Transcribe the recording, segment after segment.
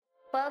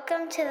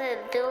Welcome to the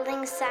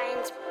Building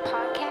Science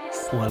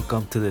Podcast.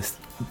 Welcome to this.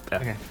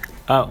 Okay.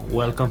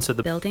 Welcome to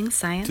the Building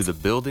Science To the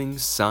Building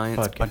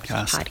Science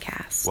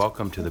Podcast.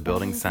 Welcome to the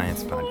Building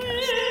Science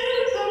Podcast.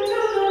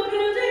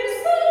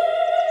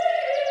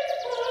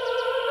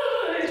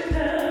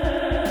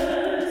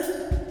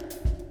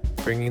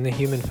 Bringing the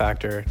human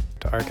factor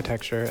to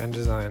architecture and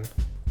design.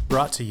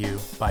 Brought to you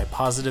by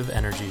Positive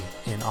Energy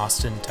in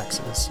Austin,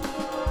 Texas.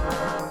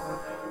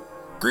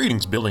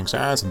 Greetings, building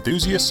science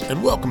enthusiasts,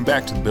 and welcome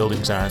back to the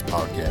Building Science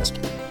Podcast.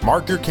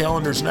 Mark your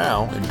calendars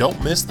now and don't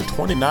miss the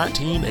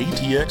 2019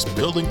 ATX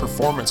Building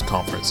Performance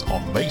Conference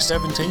on May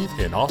 17th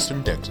in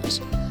Austin, Texas.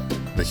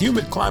 The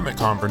Humid Climate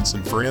Conference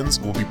and friends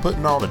will be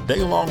putting on a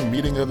day-long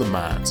meeting of the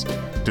minds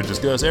to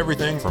discuss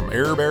everything from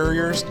air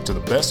barriers to the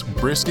best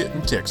brisket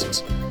in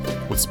Texas,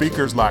 with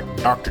speakers like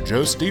Dr.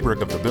 Joe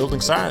Stiebrick of the Building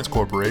Science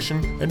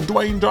Corporation and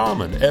Dwayne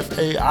Dahlman,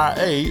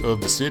 FAIA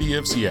of the City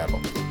of Seattle.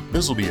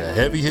 This will be a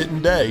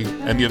heavy-hitting day,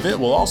 and the event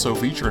will also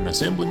feature an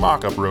assembly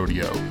mock-up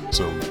rodeo,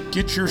 so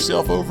get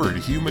yourself over to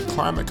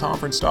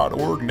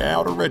humidclimateconference.org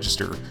now to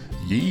register.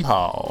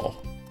 Yeehaw!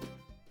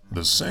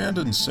 The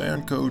Sanden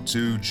Sanco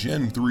 2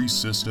 Gen 3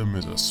 system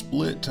is a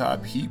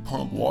split-type heat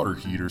pump water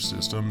heater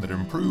system that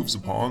improves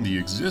upon the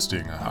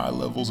existing high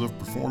levels of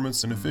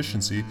performance and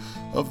efficiency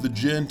of the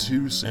Gen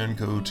 2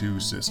 Sanco 2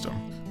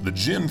 system. The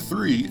Gen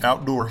 3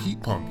 outdoor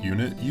heat pump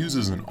unit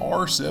uses an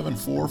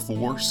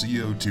R744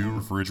 CO2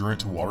 refrigerant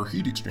to water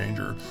heat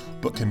exchanger,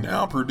 but can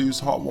now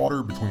produce hot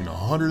water between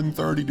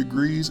 130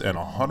 degrees and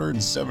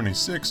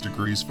 176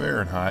 degrees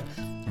Fahrenheit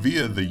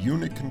via the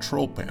unit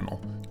control panel.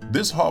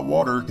 This hot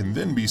water can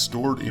then be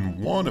stored in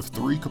one of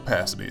three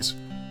capacities: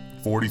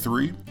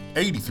 43,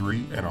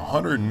 83, and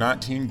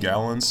 119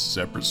 gallons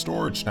separate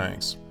storage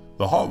tanks.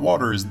 The hot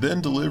water is then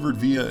delivered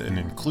via an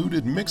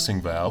included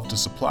mixing valve to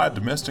supply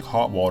domestic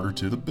hot water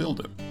to the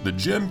building. The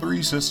Gen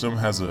 3 system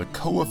has a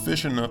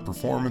coefficient of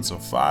performance of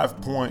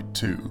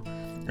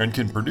 5.2 and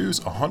can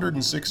produce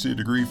 160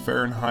 degree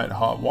Fahrenheit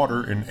hot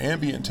water in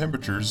ambient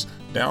temperatures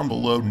down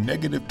below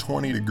negative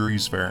 20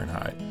 degrees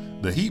Fahrenheit.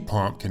 The heat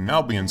pump can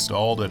now be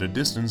installed at a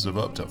distance of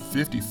up to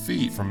 50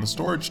 feet from the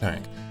storage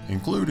tank,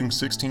 including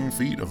 16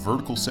 feet of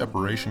vertical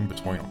separation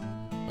between them.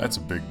 That's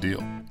a big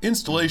deal.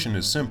 Installation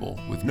is simple,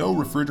 with no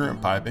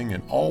refrigerant piping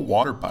and all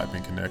water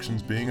piping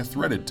connections being a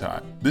threaded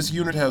type. This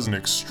unit has an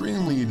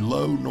extremely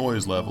low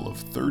noise level of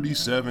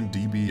 37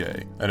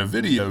 dBA, and a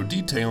video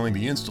detailing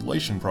the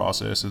installation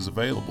process is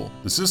available.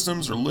 The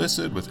systems are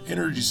listed with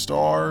Energy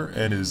Star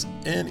and is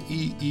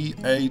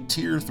NEEA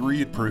Tier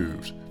 3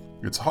 approved.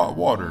 It's hot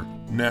water,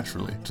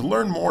 naturally. To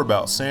learn more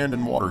about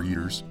Sanden water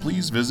heaters,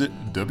 please visit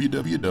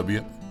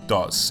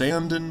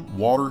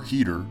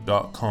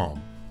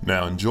www.sandenwaterheater.com.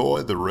 Now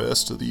enjoy the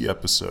rest of the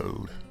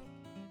episode.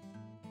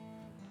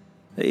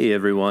 Hey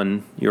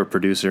everyone, your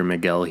producer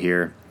Miguel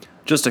here.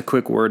 Just a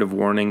quick word of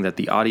warning that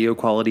the audio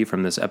quality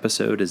from this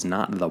episode is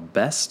not the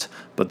best,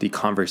 but the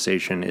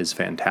conversation is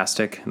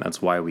fantastic, and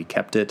that's why we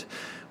kept it.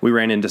 We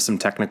ran into some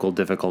technical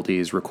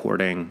difficulties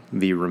recording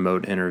the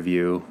remote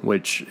interview,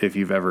 which if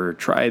you've ever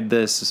tried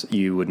this,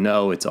 you would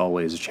know it's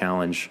always a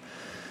challenge.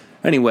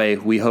 Anyway,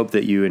 we hope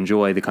that you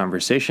enjoy the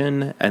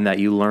conversation and that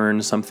you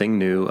learn something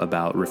new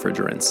about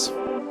refrigerants.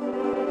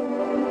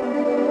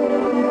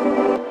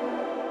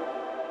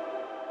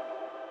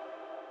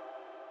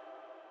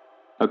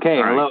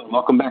 Okay, hello.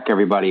 Welcome back,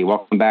 everybody.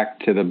 Welcome back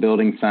to the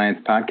Building Science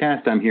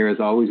Podcast. I'm here, as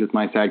always, with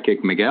my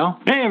sidekick, Miguel.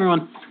 Hey,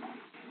 everyone.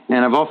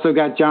 And I've also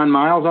got John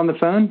Miles on the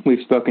phone. We've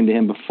spoken to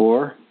him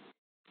before.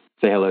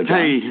 Say hello, John.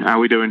 Hey, how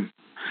are we doing?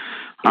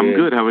 I'm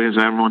good. How is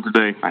everyone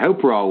today? I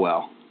hope we're all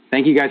well.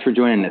 Thank you guys for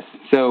joining us.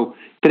 So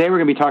today we're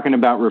going to be talking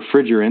about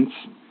refrigerants,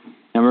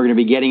 and we're going to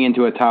be getting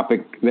into a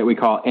topic that we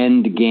call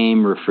end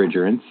game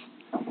refrigerants.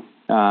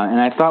 And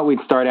I thought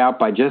we'd start out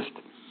by just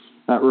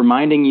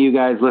reminding you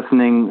guys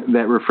listening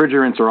that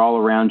refrigerants are all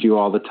around you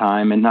all the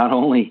time, and not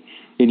only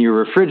in your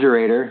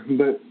refrigerator,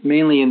 but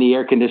mainly in the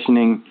air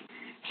conditioning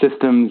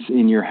systems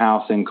in your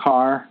house and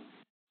car,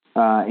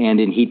 and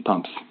in heat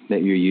pumps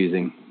that you're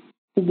using.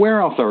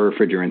 Where else are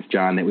refrigerants,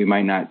 John, that we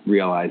might not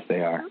realize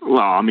they are? Well,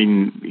 I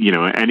mean,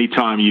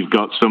 anytime you've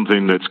got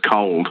something that's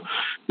cold,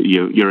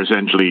 you're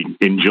essentially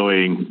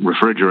enjoying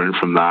refrigerant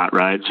from that,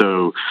 right?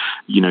 So,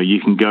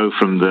 you can go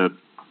from the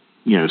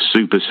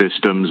super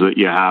systems that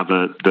you have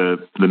at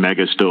the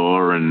mega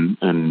store and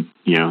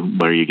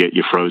where you get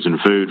your frozen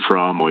food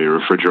from or your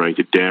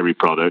refrigerated dairy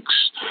products,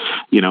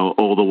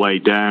 all the way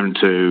down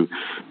to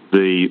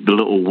the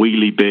little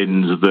wheelie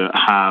bins that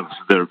have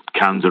the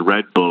cans of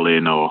Red Bull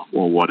in or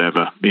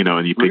whatever,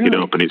 and you pick it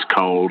up and it's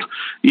cold.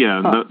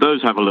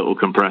 Those have a little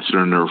compressor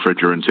and a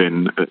refrigerant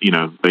in,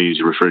 they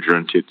use a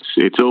refrigerant.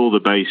 It's all the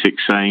basic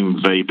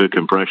same vapor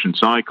compression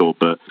cycle,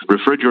 but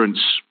refrigerants,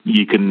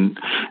 you can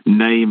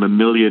name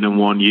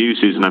 1,000,001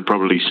 uses and I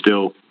probably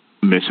still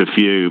miss a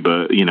few,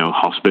 but,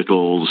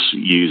 hospitals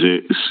use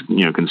it,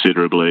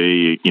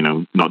 considerably,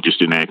 not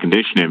just in air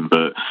conditioning,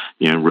 but,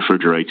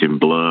 refrigerating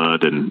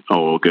blood and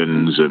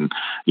organs. And,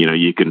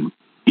 you can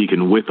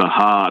whip a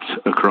heart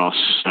across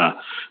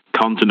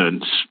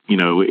continents,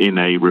 in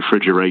a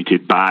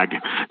refrigerated bag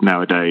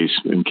nowadays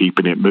and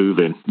keeping it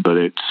moving, but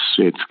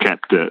it's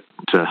kept at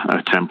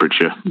a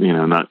temperature,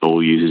 and that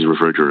all uses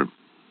refrigerant.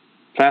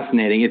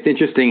 Fascinating. It's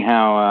interesting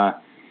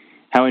how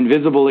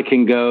invisible it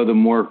can go the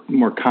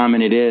more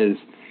common it is.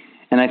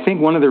 And I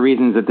think one of the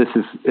reasons that this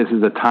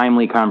is a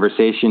timely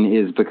conversation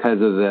is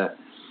because of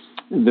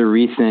the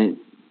recent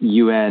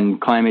UN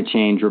climate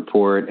change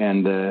report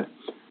and the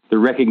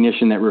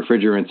recognition that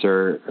refrigerants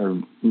are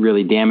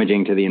really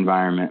damaging to the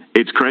environment.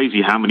 It's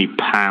crazy how many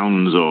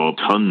pounds or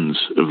tons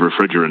of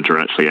refrigerant are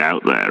actually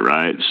out there,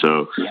 right?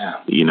 So,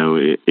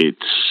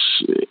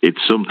 it's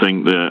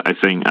something that I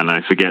think, and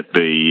I forget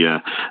the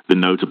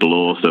notable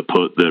author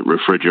put that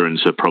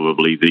refrigerants are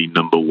probably the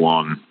number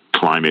one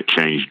climate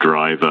change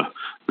driver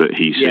that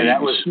he sees. Yeah,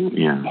 that was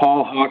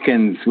Paul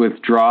Hawkins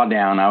with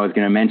Drawdown. I was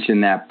going to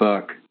mention that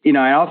book.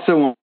 I also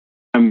want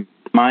to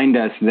remind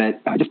us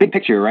that just big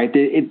picture, right?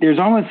 There's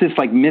almost this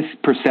like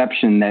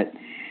misperception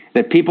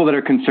that people that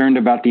are concerned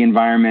about the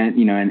environment,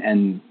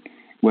 and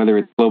whether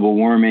it's global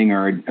warming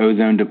or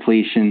ozone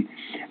depletion,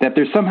 that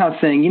they're somehow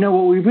saying,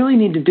 what we really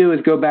need to do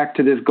is go back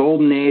to this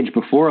golden age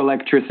before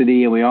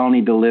electricity, and we all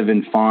need to live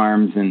in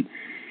farms. And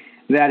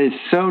that is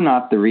so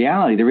not the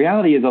reality. The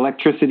reality is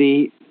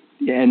electricity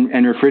and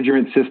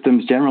refrigerant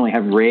systems generally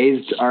have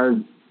raised our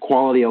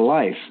quality of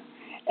life,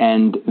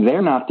 and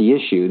they're not the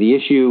issue. The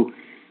issue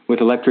with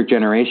electric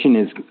generation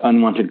is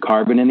unwanted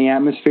carbon in the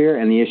atmosphere,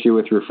 and the issue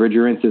with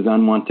refrigerants is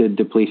unwanted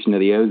depletion of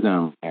the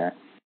ozone layer.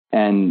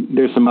 And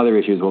there's some other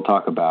issues we'll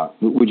talk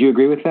about. Would you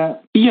agree with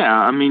that? Yeah,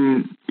 I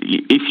mean,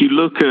 if you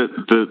look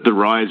at the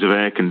rise of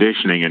air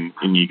conditioning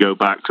and you go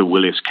back to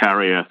Willis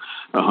Carrier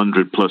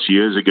 100 plus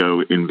years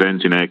ago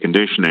inventing air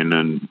conditioning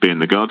and being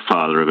the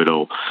godfather of it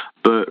all,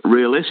 but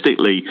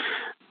realistically,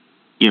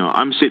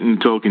 I'm sitting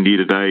talking to you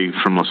today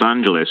from Los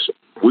Angeles.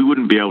 We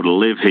wouldn't be able to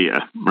live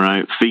here,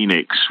 right?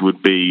 Phoenix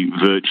would be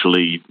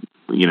virtually,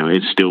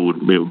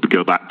 it would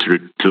go back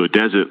to a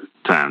desert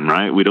town,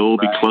 right? We'd all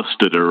be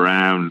clustered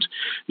around,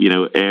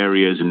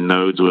 areas and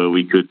nodes where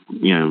we could,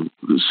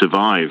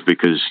 survive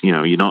because,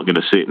 you're not going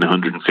to sit in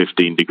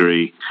 115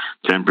 degree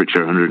temperature,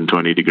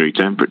 120 degree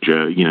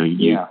temperature,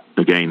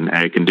 again,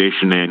 air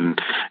conditioning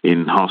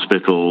in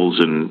hospitals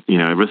and,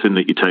 everything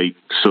that you take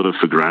sort of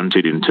for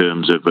granted in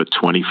terms of a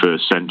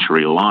 21st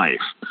century life.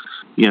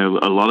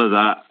 A lot of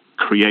that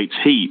creates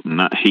heat, and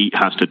that heat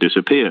has to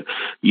disappear.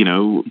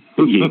 You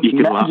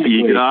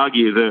could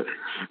argue that,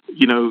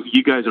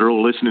 you guys are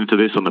all listening to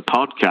this on the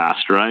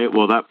podcast, right?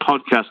 Well, that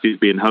podcast is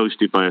being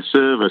hosted by a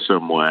server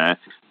somewhere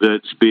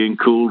that's being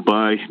cooled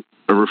by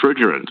a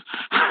refrigerant,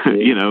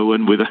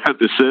 and without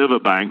the server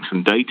banks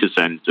and data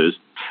centers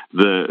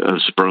that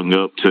have sprung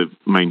up to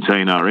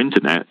maintain our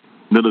internet,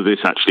 none of this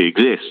actually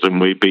exists,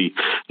 and we'd be,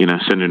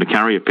 sending a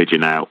carrier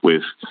pigeon out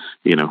with,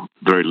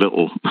 very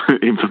little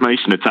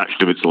information attached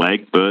to its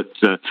leg, but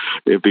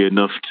it'd be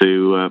enough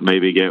to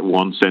maybe get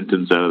one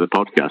sentence out of the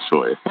podcast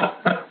for you.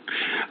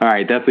 All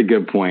right, that's a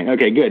good point.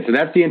 Okay, good. So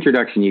that's the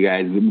introduction, you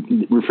guys.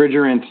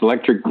 Refrigerants,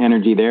 electric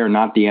energy, they are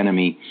not the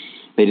enemy.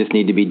 They just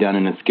need to be done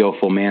in a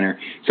skillful manner.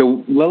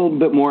 So a little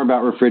bit more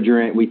about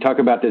refrigerant. We talk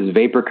about this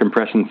vapor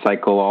compression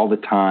cycle all the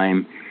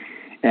time,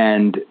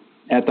 and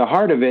at the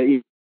heart of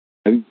it,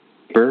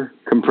 vapor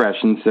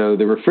compression. So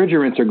the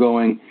refrigerants are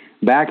going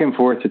back and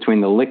forth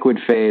between the liquid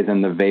phase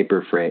and the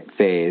vapor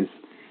phase.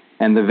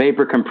 And the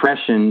vapor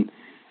compression,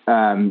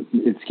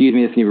 excuse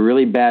me, this is a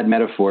really bad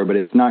metaphor, but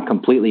it's not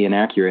completely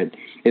inaccurate.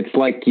 It's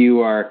like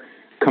you are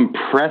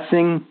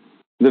compressing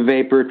the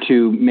vapor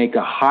to make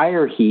a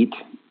higher heat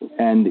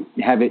and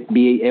have it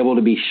be able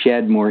to be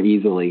shed more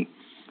easily.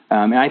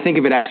 And I think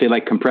of it actually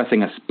like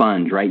compressing a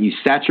sponge, right? You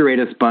saturate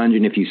a sponge,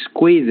 and if you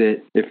squeeze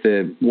it, if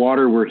the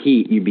water were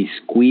heat, you'd be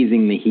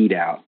squeezing the heat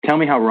out. Tell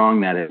me how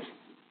wrong that is.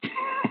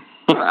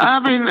 I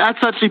mean, that's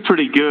actually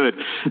pretty good.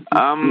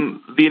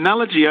 The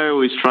analogy I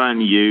always try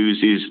and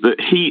use is that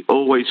heat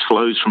always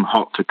flows from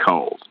hot to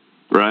cold,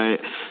 right?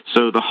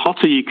 So the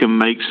hotter you can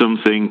make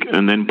something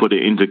and then put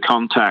it into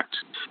contact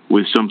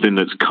with something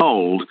that's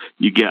cold,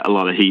 you get a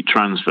lot of heat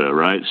transfer,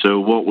 right? So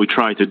what we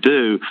try to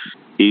do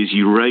is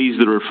you raise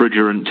the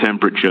refrigerant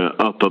temperature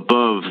up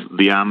above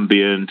the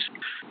ambient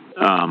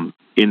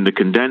in the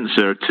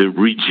condenser to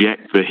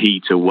reject the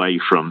heat away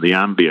from the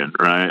ambient,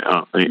 right,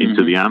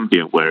 into the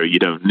ambient where you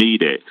don't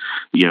need it.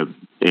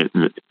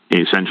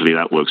 Essentially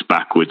that works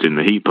backwards in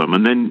the heat pump.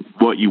 And then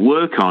what you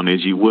work on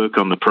is you work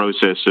on the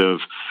process of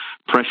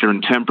pressure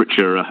and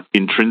temperature are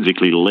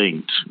intrinsically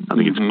linked. I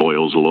think it's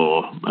Boyle's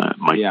law.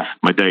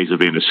 My days of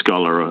being a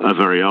scholar are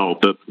very old,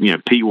 but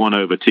P1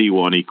 over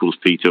T1 equals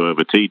P2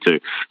 over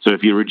T2. So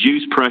if you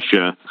reduce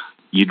pressure,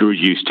 you'd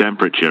reduce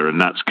temperature, and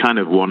that's kind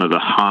of one of the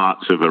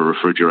hearts of a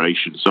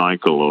refrigeration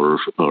cycle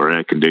or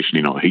air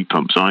conditioning or heat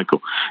pump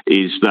cycle,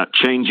 is that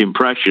change in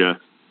pressure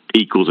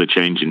equals a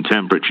change in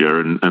temperature,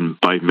 and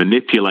by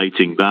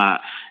manipulating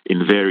that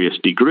in various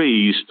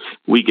degrees,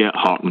 we get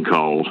hot and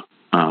cold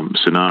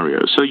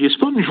scenarios. So your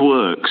sponge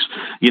works,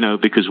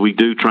 because we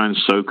do try and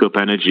soak up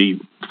energy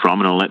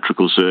from an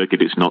electrical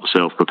circuit. It's not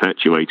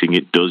self-perpetuating.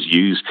 It does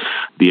use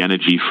the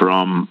energy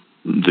from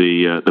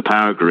the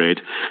power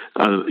grid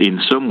in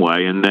some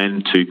way, and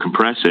then to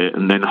compress it,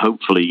 and then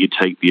hopefully you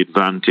take the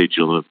advantage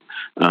of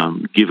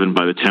given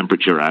by the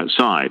temperature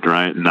outside,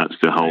 right? And that's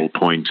the whole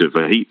point of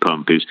a heat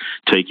pump, is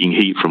taking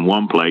heat from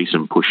one place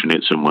and pushing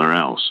it somewhere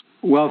else.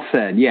 Well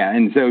said, yeah.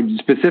 And so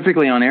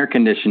specifically on air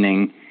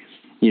conditioning,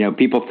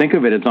 people think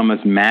of it as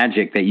almost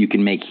magic that you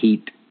can make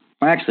heat.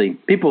 Well, actually,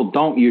 people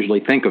don't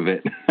usually think of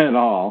it at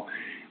all.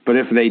 But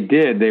if they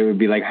did, they would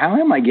be like, how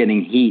am I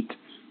getting heat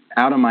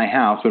out of my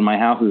house when my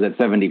house is at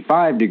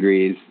 75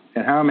 degrees?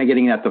 And how am I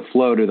getting that to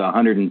flow to the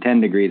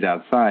 110 degrees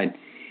outside?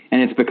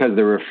 And it's because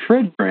the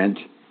refrigerant,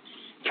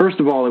 first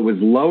of all, it was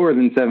lower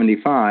than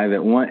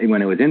 75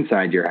 when it was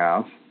inside your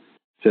house,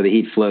 so the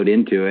heat flowed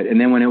into it. And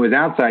then when it was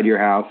outside your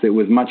house, it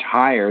was much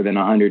higher than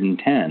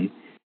 110,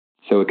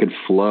 so it could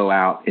flow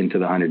out into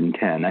the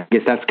 110. I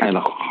guess that's kind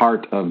of the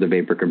heart of the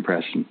vapor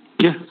compression.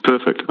 Yeah,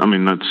 perfect. I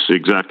mean, that's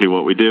exactly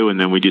what we do, and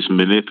then we just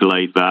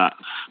manipulate that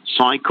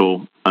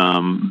cycle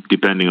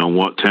depending on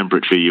what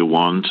temperature you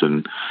want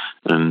and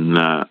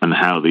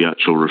how the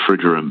actual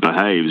refrigerant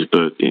behaves.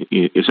 But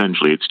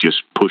essentially, it's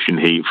just pushing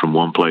heat from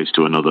one place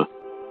to another.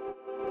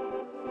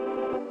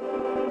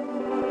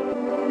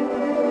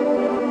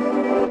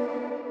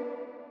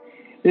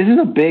 This is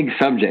a big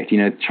subject,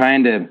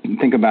 trying to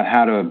think about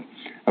how to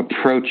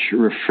approach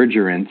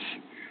refrigerants.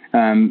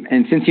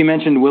 And since you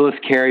mentioned Willis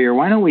Carrier,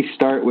 why don't we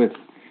start with,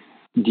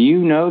 do you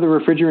know the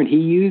refrigerant he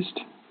used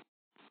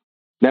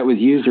that was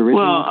used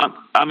originally? Well,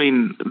 I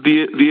mean,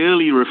 the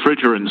early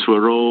refrigerants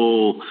were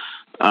all,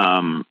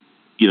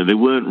 they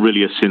weren't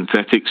really a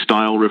synthetic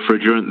style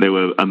refrigerant. They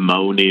were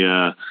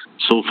ammonia,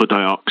 sulfur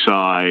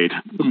dioxide,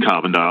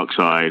 carbon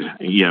dioxide,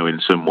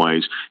 in some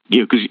ways.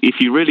 Because if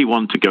you really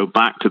want to go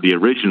back to the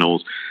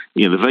originals,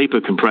 the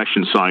vapor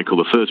compression cycle,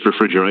 the first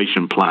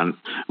refrigeration plant,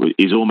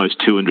 is almost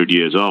 200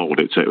 years old.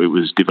 It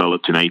was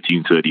developed in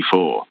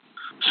 1834.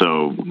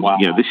 So, wow.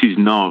 This is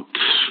not,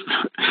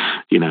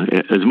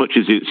 as much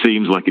as it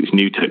seems like it's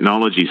new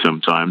technology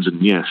sometimes,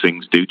 and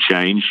things do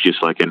change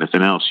just like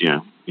anything else.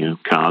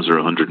 Cars are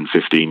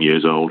 115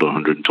 years old or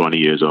 120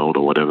 years old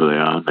or whatever they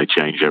are. They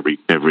change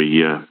every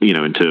year,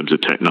 in terms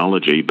of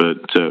technology.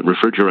 But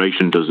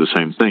refrigeration does the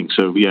same thing.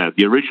 So,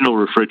 the original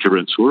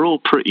refrigerants were all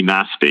pretty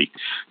nasty.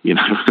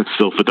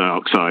 Sulfur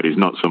dioxide is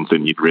not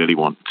something you'd really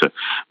want to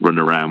run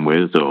around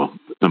with, or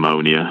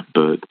ammonia.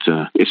 But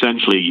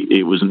essentially,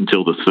 it was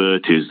until the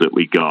 30s that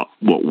we got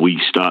what we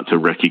start to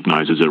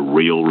recognize as a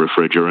real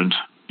refrigerant.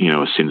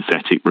 A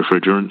synthetic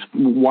refrigerant.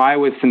 Why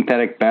was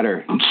synthetic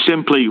better?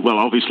 Simply, well,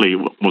 obviously it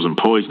wasn't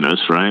poisonous,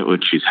 right,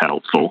 which is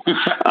helpful.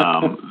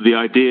 The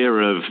idea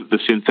of the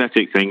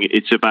synthetic thing,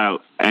 it's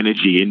about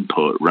energy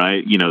input,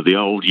 right? The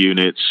old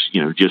units,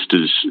 just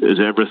as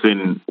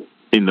everything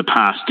in the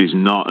past is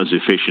not as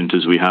efficient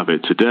as we have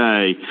it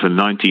today. The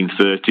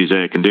 1930s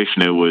air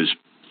conditioner was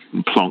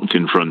plonked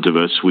in front of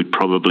us. We'd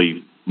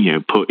probably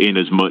put in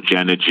as much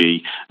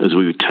energy as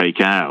we would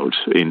take out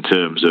in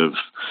terms of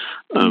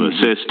a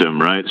system,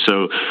 right?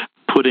 So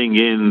putting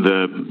in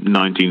the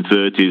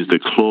 1930s, the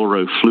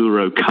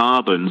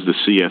chlorofluorocarbons, the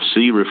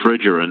CFC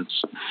refrigerants,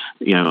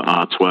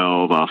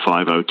 R12,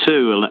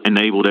 R502,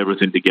 enabled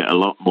everything to get a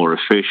lot more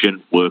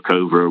efficient, work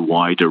over a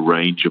wider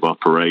range of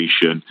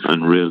operation,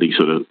 and really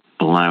sort of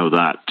allow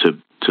that to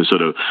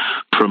sort of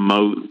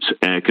promote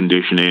air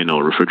conditioning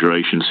or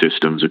refrigeration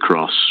systems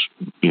across,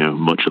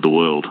 much of the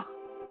world.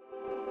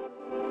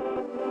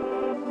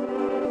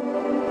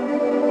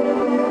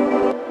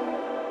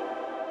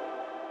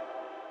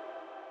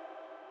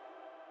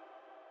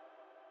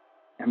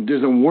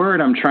 There's a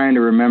word I'm trying to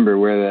remember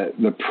where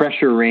the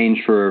pressure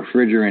range for a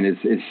refrigerant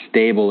is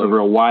stable over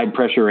a wide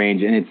pressure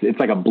range, and it's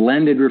like a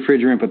blended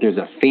refrigerant, but there's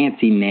a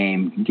fancy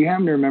name. Do you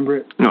happen to remember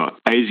it? No,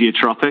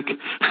 azeotropic.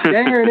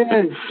 There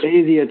it is,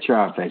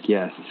 azeotropic.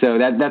 Yes. So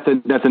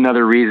that's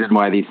another reason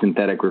why these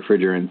synthetic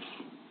refrigerants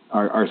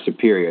are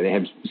superior. They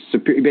have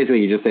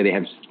basically, you just say they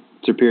have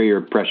superior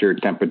pressure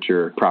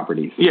temperature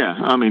properties. Yeah,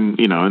 I mean,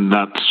 and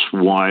that's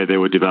why they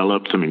were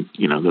developed. I mean,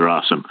 there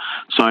are some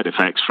side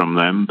effects from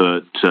them,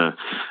 but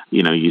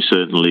you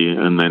certainly,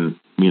 and then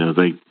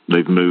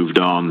they've moved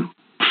on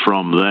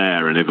from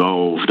there and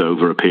evolved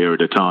over a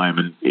period of time.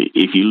 And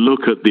if you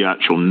look at the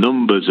actual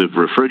numbers of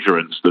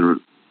refrigerants,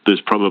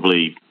 there's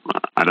probably,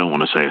 I don't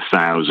want to say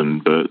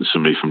 1,000, but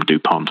somebody from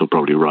DuPont will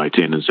probably write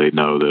in and say,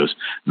 no, there's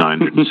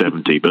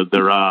 970. But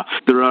there are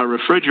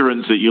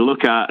refrigerants that you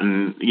look at,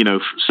 and,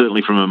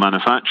 certainly from a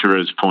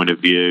manufacturer's point of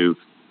view,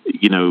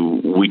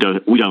 we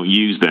don't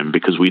use them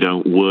because we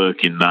don't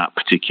work in that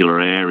particular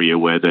area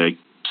where they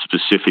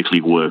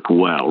specifically work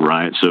well,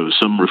 right? So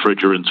some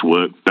refrigerants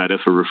work better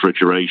for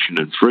refrigeration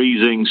and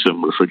freezing.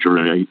 Some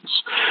refrigerants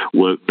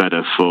work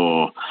better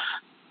for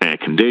air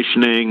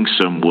conditioning.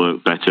 Some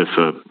work better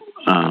for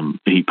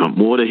heat pump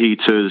water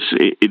heaters.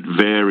 It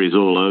varies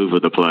all over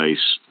the place.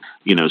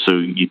 So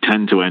you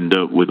tend to end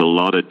up with a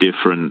lot of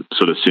different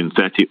sort of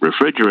synthetic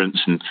refrigerants,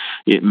 and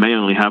it may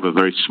only have a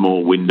very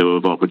small window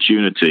of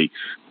opportunity,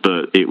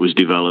 but it was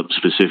developed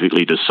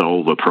specifically to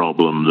solve a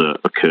problem that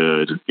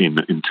occurred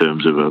in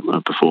terms of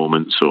a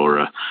performance or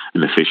an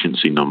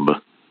efficiency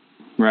number.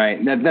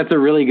 Right. That's a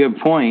really good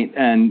point.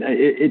 And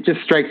it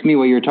just strikes me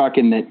while you're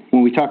talking that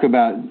when we talk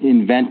about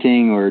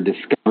inventing or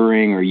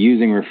discovering or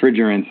using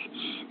refrigerants,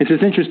 it's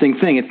this interesting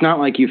thing. It's not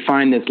like you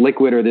find this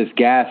liquid or this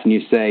gas and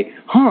you say,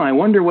 I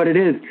wonder what it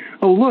is.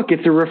 Oh, look,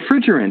 it's a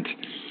refrigerant.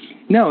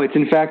 No, it's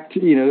in fact,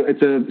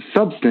 it's a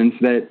substance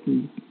that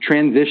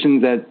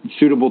transitions at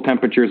suitable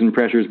temperatures and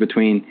pressures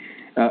between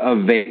a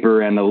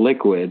vapor and a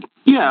liquid.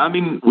 Yeah, I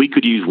mean, we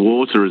could use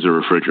water as a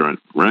refrigerant,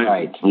 right?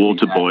 Right.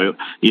 Water boil.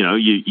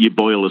 You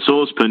boil a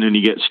saucepan and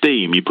you get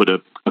steam. You put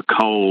a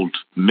cold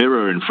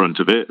mirror in front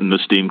of it and the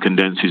steam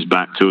condenses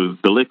back to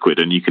the liquid,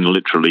 and you can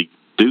literally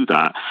do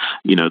that.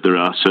 There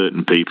are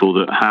certain people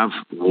that have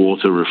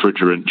water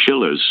refrigerant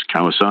chillers.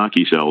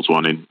 Kawasaki sells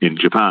one in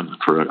Japan,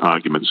 for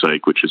argument's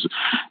sake, which is,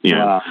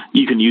 Wow.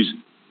 you can use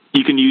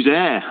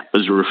air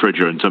as a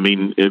refrigerant. I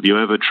mean, have you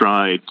ever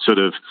tried sort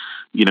of,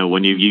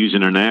 when you're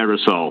using an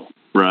aerosol,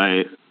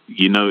 right,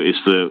 you notice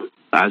that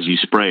as you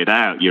spray it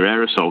out, your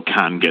aerosol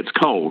can gets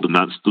cold, and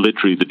that's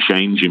literally the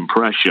change in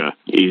pressure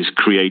is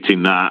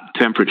creating that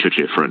temperature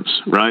difference,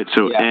 right?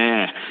 So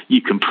air,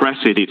 you compress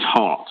it, it's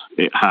hot,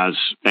 it has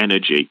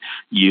energy.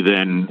 You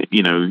then,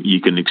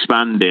 you can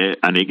expand it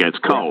and it gets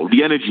cold.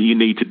 The energy you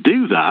need to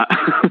do that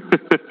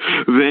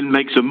then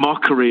makes a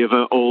mockery of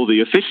all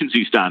the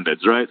efficiency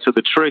standards, right? So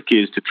the trick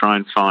is to try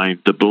and find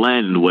the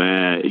blend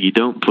where you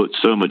don't put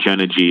so much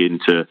energy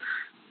into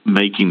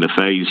making the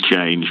phase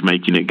change,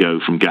 making it go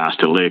from gas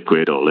to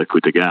liquid or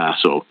liquid to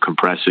gas, or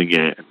compressing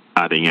it,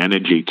 adding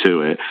energy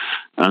to it.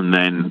 And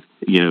then,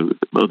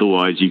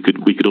 otherwise we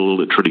could all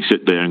literally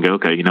sit there and go,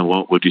 okay, you know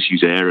what, we'll just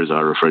use air as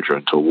our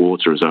refrigerant or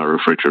water as our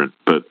refrigerant.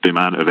 But the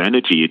amount of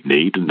energy you'd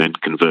need, and then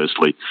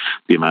conversely,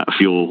 the amount of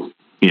fuel,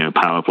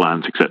 power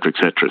plants, et cetera, et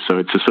cetera. So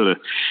it's a sort of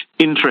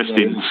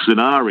interesting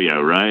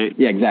scenario, right?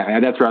 Yeah, exactly.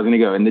 That's where I was going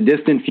to go. In the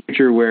distant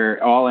future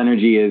where all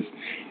energy is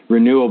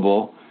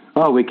renewable,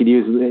 we could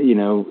use,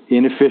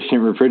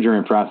 inefficient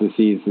refrigerant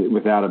processes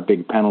without a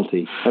big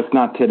penalty. That's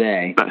not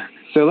today.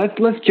 So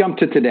let's jump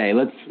to today.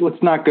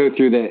 Let's not go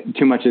through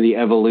too much of the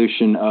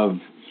evolution of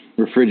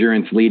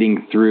refrigerants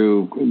leading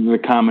through the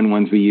common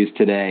ones we use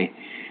today.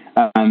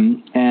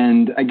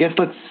 And I guess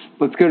let's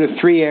go to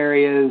three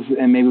areas,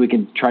 and maybe we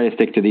can try to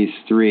stick to these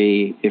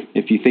three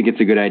if you think it's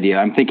a good idea.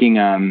 I'm thinking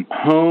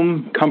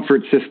home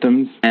comfort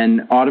systems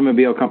and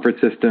automobile comfort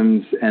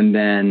systems, and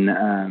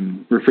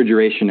then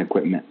refrigeration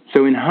equipment.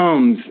 So in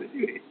homes,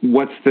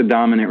 what's the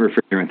dominant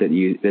refrigerant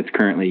that's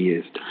currently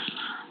used?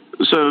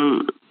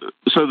 So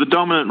the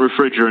dominant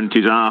refrigerant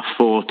is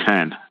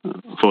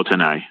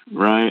R410A,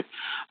 right?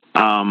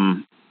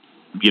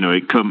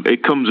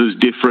 It comes as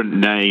different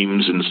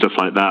names and stuff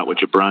like that,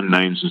 which are brand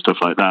names and stuff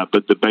like that.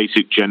 But the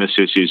basic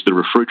genesis is the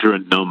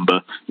refrigerant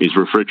number is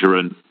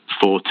refrigerant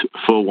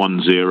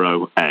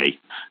 410A,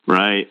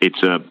 right?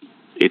 It's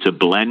a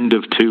blend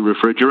of two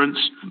refrigerants,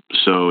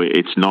 so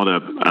it's not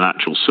an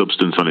actual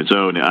substance on its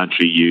own. It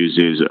actually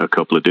uses a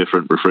couple of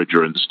different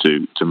refrigerants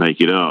to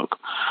make it up.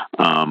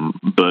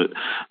 But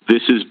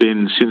this has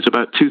been since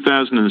about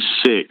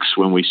 2006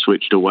 when we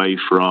switched away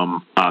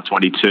from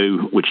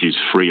R22, which is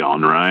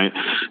Freon, right?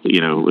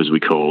 As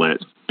we call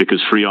it,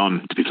 because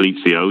Freon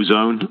depletes the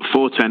ozone.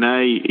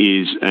 410A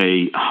is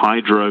a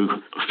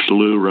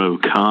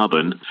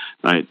hydrofluorocarbon.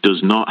 It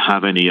does not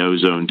have any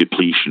ozone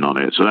depletion on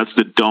it. So that's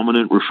the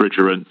dominant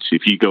refrigerant.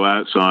 If you go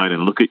outside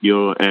and look at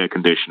your air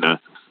conditioner,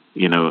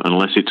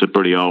 unless it's a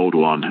pretty old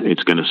one,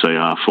 it's going to say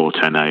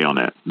R410A on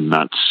it. And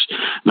that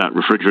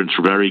refrigerant's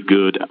very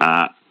good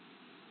at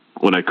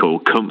what I call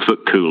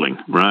comfort cooling,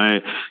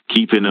 right?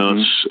 Keeping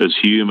us as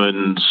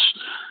humans,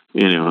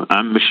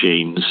 and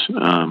machines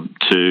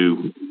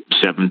to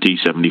 70,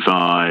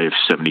 75,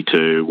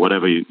 72,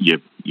 whatever your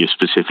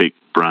specific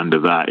brand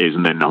of that is.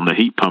 And then on the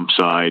heat pump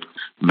side,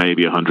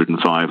 maybe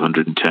 105,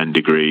 110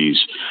 degrees,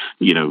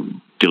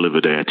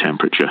 delivered air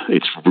temperature.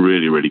 It's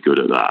really, really good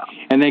at that.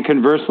 And then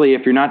conversely,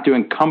 if you're not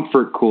doing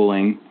comfort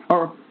cooling,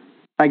 or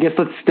I guess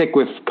let's stick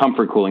with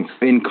comfort cooling.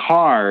 In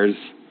cars,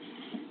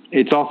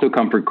 it's also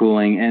comfort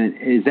cooling. And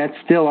is that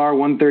still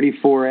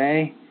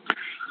R134A?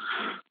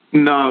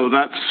 No,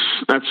 that's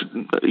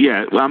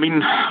yeah. I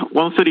mean,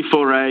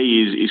 134A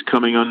is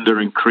coming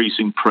under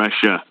increasing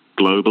pressure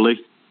globally,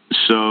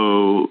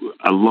 so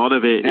a lot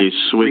of it is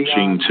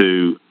switching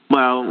to.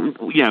 Well,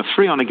 yeah,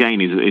 Freon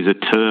again is a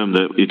term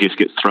that it just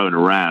gets thrown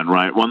around,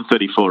 right?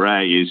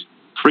 134A is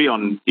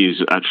Freon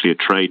is actually a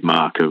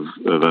trademark of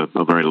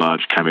a very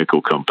large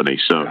chemical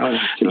company, so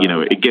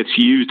it gets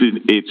used.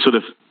 It sort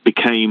of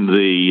became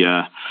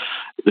the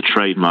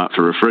trademark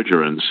for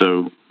refrigerant.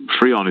 So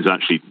Freon is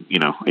actually,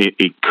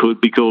 it could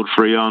be called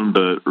Freon,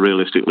 but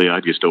realistically, I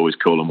just always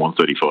call them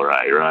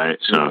 134A, right?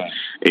 So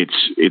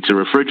it's a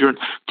refrigerant.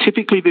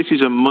 Typically, this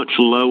is a much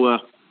lower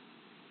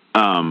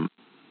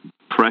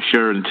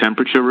pressure and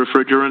temperature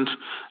refrigerant.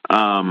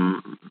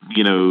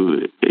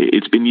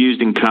 It's been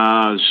used in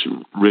cars.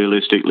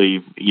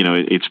 Realistically,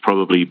 it's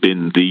probably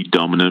been the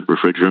dominant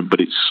refrigerant, but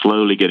it's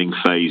slowly getting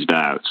phased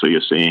out. So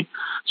you're seeing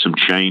some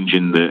change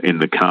in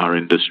the car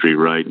industry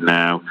right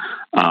now,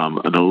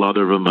 and a lot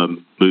of them are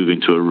moving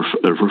to a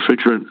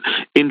refrigerant,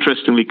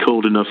 interestingly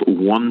called enough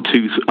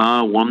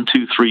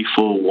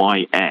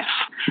R1234YF.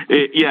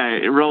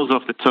 It rolls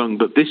off the tongue,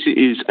 but this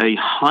is a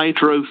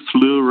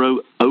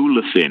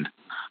hydrofluoroolefin,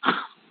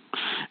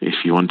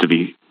 if you want to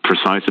be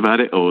precise about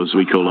it, or as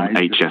we call them,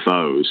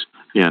 HFOs.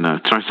 Yeah, no,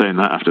 try saying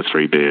that after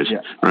 3 beers.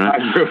 Yeah.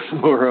 Right?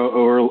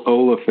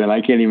 Hydrofluoroolefin.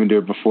 I can't even do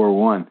it before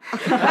 1.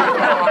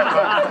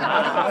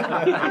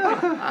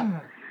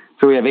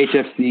 So we have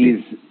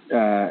HFCs,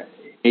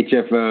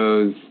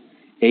 HFOs,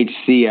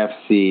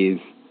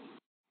 HCFCs.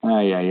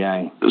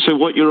 So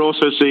what you're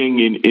also seeing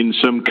in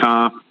some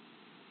car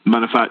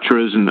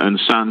manufacturers, and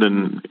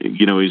Sanden,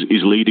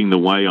 is leading the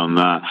way on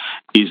that,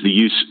 is the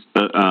use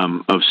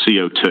of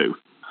CO2.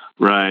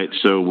 Right,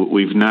 so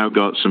we've now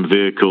got some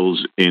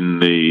vehicles in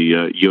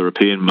the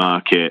European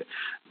market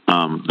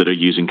that are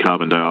using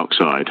carbon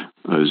dioxide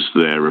as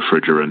their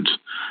refrigerant,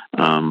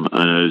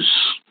 and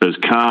as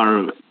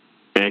car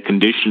air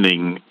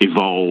conditioning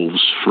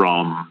evolves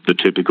from the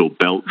typical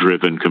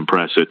belt-driven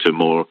compressor to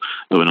more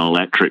of an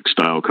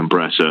electric-style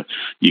compressor,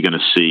 you're going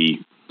to see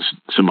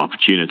some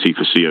opportunity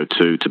for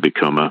CO2 to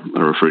become a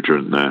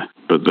refrigerant there.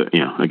 But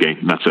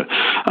again, that's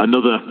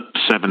another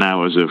 7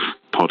 hours of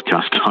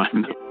podcast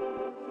time.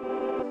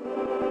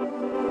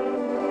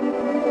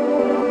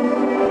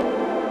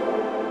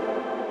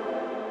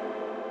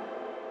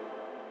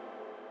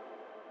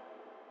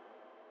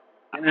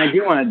 And I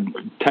do want to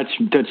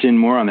touch in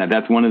more on that.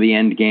 That's one of the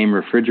end game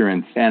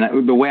refrigerants.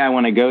 And the way I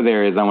want to go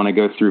there is I want to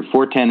go through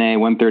 410A,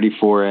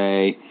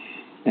 134A,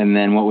 and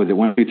then what was it,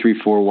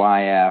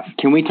 1234YF.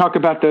 Can we talk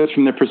about those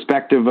from the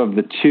perspective of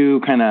the two,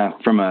 kind of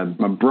from a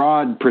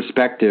broad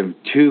perspective,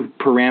 two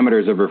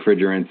parameters of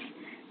refrigerants,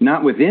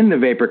 not within the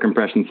vapor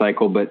compression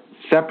cycle, but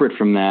separate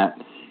from that?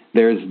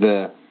 There's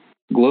the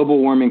global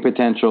warming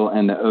potential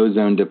and the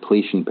ozone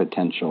depletion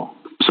potential.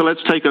 So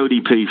let's take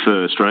ODP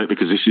first, right?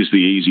 Because this is the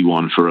easy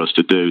one for us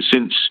to do.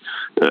 Since,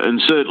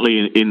 and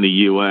certainly in the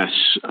US,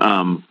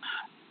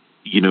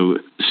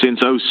 since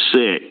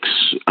 2006,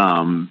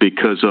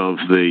 because of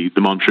the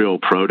Montreal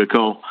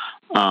Protocol,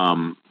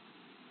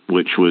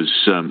 which was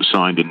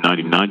signed in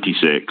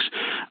 1996,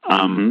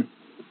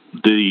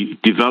 the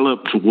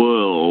developed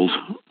world,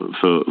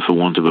 for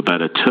want of a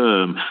better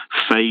term,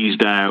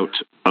 phased out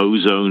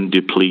ozone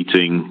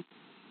depleting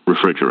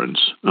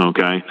refrigerants,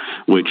 okay,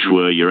 which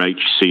were your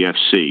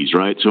HCFCs,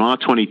 right? So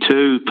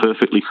R22,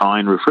 perfectly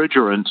fine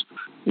refrigerant,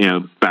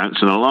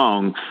 bouncing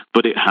along,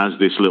 but it has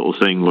this little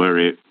thing where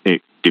it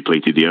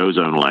depleted the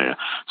ozone layer.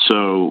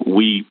 So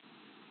we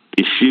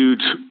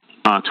issued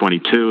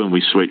R22 and we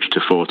switched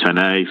to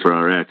 410A for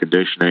our air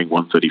conditioning,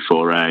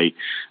 134A,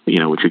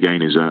 which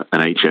again is an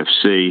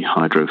HFC,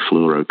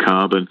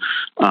 hydrofluorocarbon.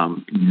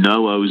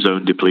 No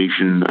ozone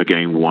depletion,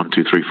 again,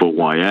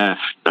 1234YF,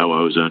 no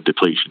ozone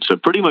depletion. So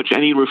pretty much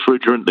any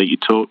refrigerant that you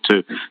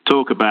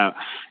talk about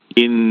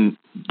in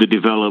the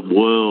developed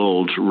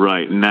world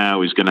right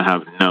now is going to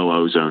have no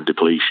ozone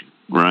depletion,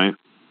 right?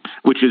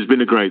 Which has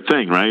been a great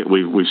thing, right?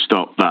 We've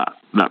stopped that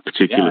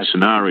particular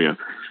scenario.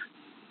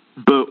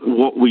 But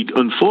what we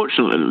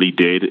unfortunately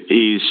did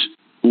is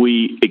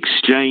we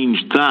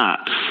exchanged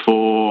that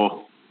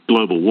for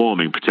global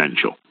warming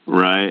potential,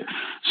 right?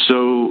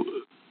 So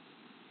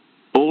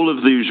all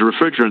of these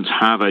refrigerants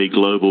have a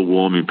global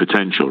warming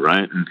potential,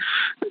 right? And,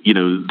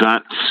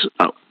 that's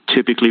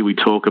typically we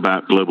talk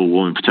about global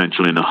warming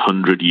potential in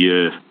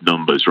 100-year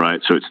numbers,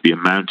 right? So it's the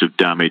amount of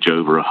damage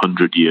over a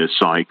 100-year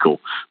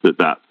cycle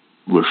that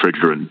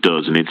refrigerant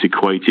does, and it's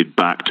equated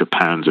back to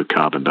pounds of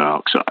carbon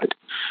dioxide,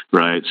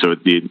 right? So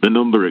the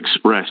number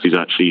expressed is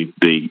actually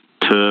the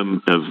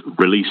term of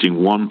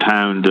releasing 1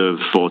 pound of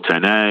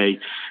 410A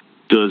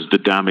does the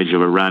damage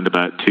of around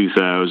about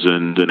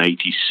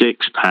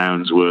 2,086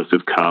 pounds worth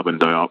of carbon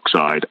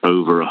dioxide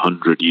over a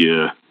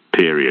 100-year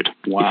period.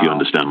 Wow. If you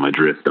understand my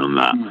drift on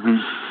that.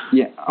 Mm-hmm.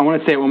 Yeah, I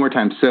want to say it one more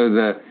time. So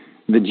the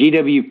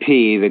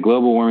GWP, the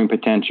global warming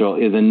potential,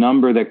 is a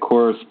number that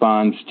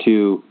corresponds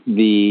to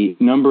the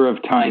number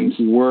of times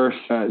worse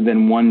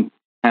than 1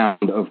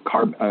 pound of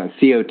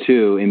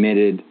CO2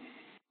 emitted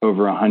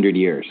over 100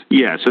 years.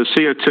 Yeah, so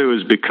CO2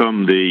 has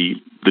become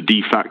the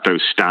de facto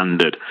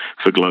standard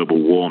for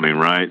global warming,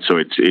 right? So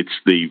it's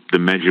the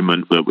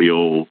measurement that we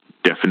all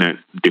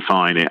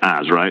define it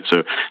as, right?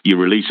 So you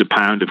release a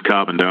pound of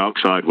carbon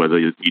dioxide, whether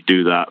you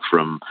do that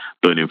from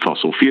burning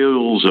fossil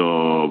fuels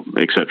or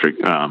et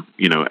cetera,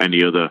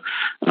 any other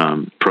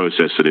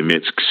process that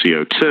emits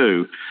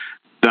CO2,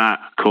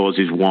 that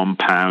causes 1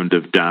 pound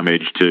of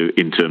damage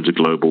in terms of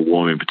global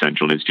warming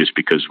potential. And it's just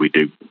because we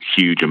do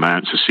huge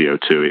amounts of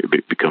CO2,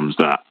 it becomes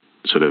that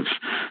sort of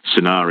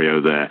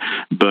scenario there.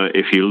 But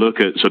if you look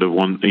at sort of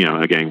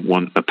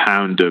a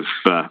pound of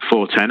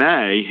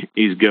 410A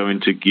is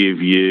going to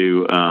give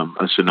you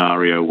a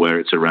scenario where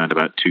it's around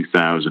about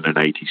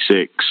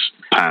 2,086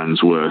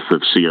 pounds worth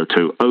of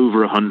CO2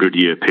 over a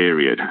 100-year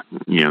period.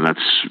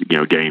 That's,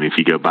 again, if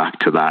you go back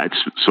to that,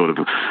 it's sort of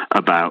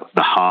about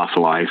the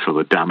half-life of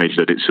the damage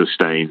that it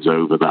sustains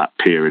over that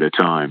period of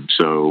time.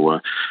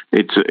 So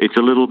it's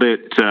a little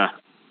bit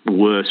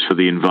worse for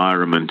the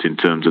environment in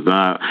terms of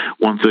that.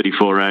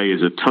 134A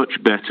is a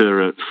touch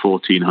better at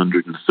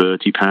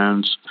 1,430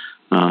 pounds,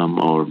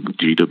 or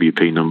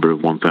GWP number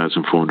of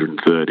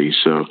 1,430.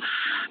 So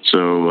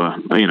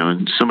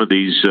and some of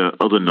these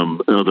other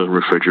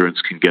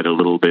refrigerants can get a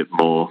little bit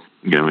more,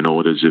 in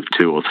orders of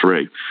 2 or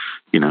 3,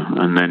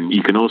 and then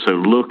you can also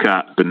look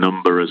at the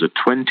number as a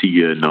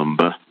 20-year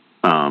number,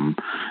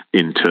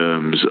 in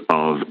terms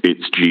of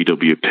its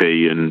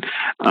GWP, and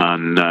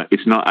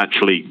it's not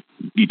actually,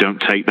 you don't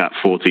take that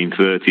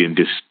 1430 and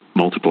just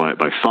multiply it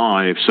by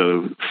 5.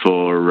 So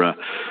for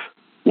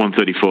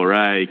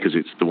 134A, because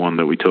it's the one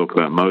that we talk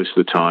about most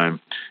of the time,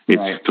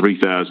 it's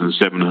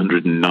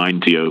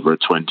 3,790 over a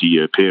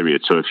 20-year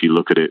period. So if you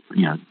look at it,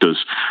 does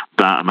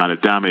that amount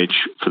of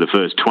damage for the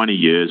first 20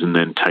 years and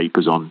then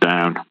tapers on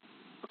down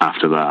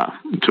after that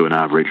to an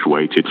average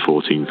weighted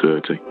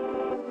 1430.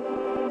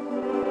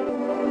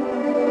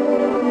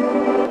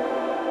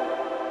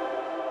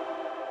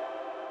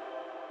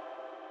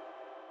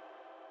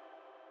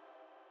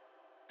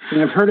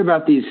 And I've heard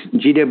about these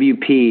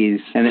GWPs,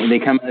 and they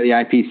come out of the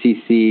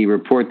IPCC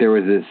report. There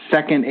was a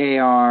second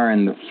AR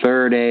and the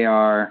third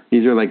AR.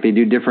 These are they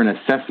do different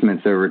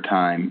assessments over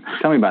time.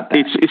 Tell me about that.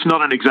 It's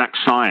not an exact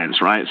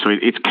science, right? So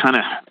it kind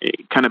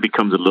of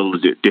becomes a little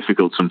bit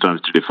difficult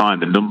sometimes to define.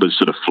 The numbers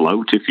sort of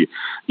float if you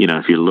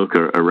look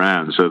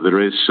around. So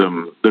there is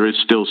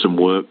still some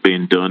work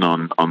being done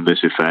on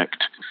this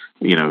effect,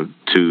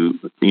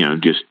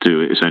 just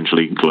to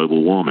essentially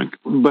global warming.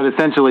 But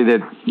essentially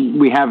that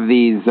we have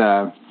these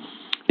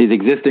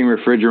existing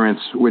refrigerants,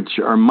 which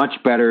are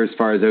much better as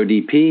far as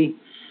ODP,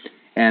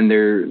 and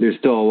there's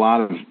still a lot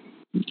of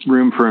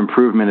room for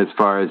improvement as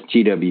far as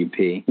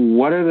GWP.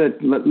 What are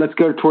let's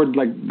go toward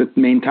the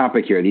main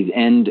topic here, these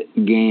end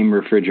game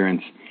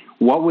refrigerants.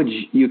 What would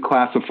you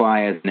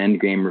classify as an end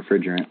game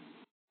refrigerant?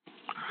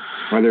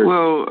 Are there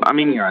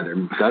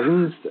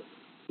dozens?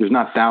 There's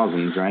not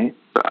thousands, right?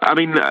 I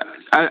mean,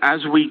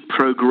 as we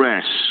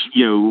progress,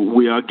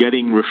 we are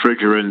getting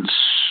refrigerants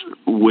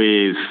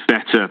with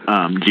better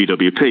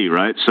GWP,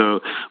 right?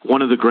 So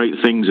one of the great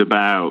things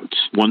about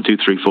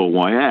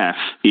 1234YF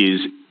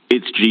is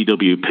its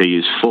GWP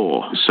is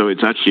 4. So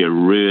it's actually a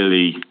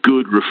really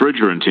good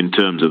refrigerant in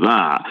terms of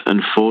that.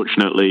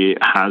 Unfortunately, it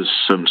has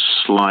some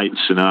slight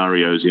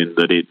scenarios in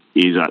that it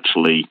is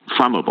actually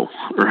flammable,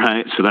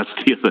 right? So that's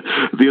the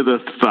other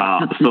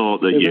thought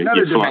that you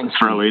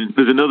throw in.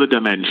 There's another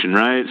dimension,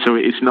 right? So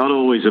it's not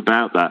always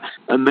about that.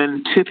 And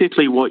then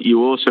typically what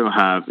you also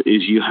have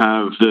is you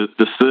have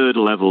the third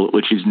level,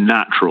 which is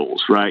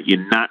naturals, right?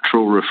 Your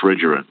natural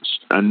refrigerants.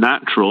 A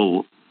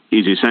natural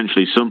is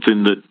essentially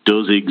something that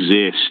does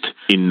exist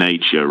in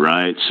nature,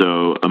 right?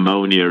 So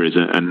ammonia is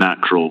a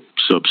natural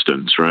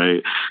substance,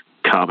 right?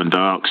 Carbon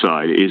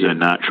dioxide is a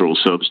natural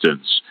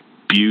substance.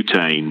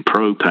 Butane,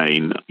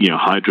 propane,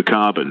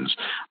 hydrocarbons,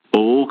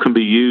 all can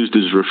be used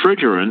as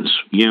refrigerants,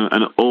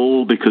 and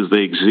all because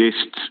they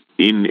exist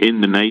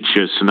in the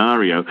nature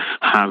scenario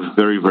have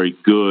very, very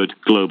good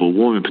global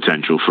warming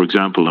potential. For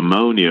example,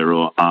 ammonia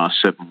or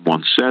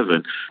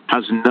R717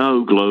 has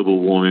no global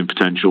warming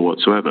potential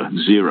whatsoever.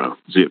 Zero.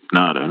 Zip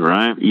nada,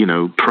 right?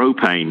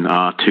 Propane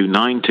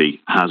R290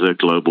 has a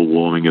global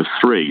warming of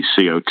 3.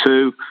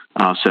 CO2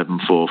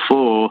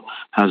 R744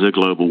 has a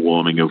global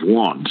warming of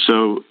 1.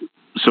 So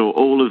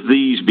all of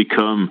these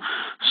become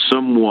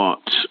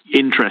somewhat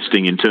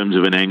interesting in terms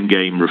of an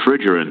endgame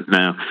refrigerant.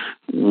 Now,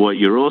 what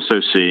you're also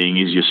seeing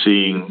is you're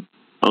seeing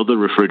other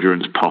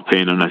refrigerants pop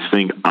in, and I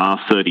think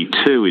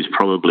R32 is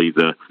probably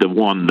the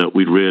one that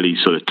we really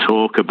sort of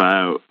talk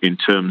about in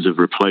terms of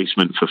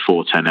replacement for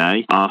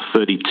 410A.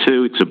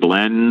 R32, it's a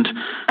blend,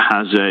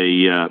 has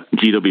a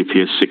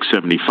GWP of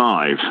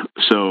 675.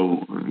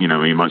 So, you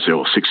might say,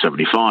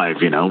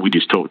 675, we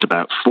just talked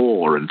about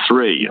 4 and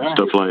 3 and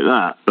stuff like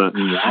that. But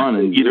 1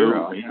 and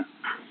 0,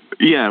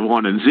 Yeah,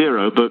 1 and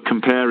 0, but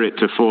compare it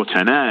to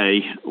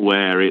 410A,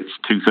 where it's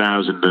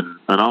 2,000 and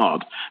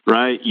odd,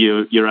 right?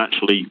 You're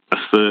actually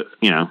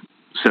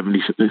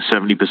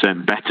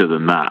 70% better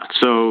than that.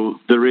 So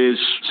there is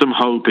some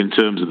hope in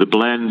terms of the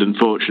blend.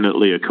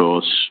 Unfortunately, of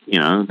course,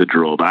 the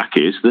drawback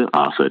is that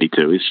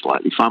R32 is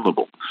slightly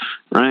flammable,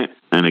 right?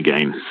 And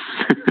again,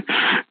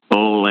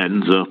 all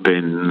ends up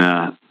in,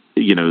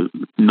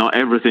 not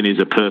everything is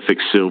a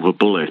perfect silver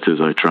bullet, as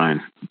I try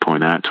and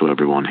point out to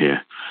everyone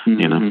here.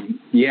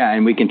 Yeah,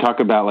 and we can talk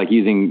about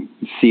using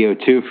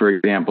CO2, for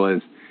example.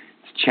 It's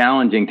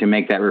challenging to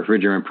make that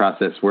refrigerant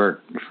process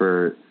work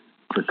for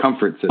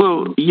comfort systems.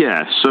 Well,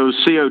 yeah, so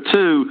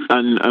CO2,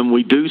 and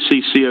we do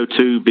see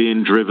CO2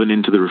 being driven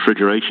into the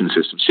refrigeration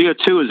system.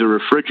 CO2 is a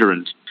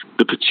refrigerant.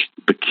 The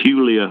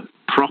peculiar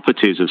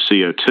properties of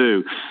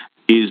CO2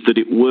 is that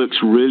it works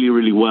really,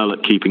 really well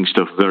at keeping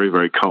stuff very,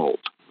 very cold.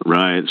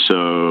 Right,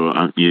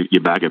 so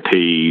your bag of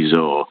peas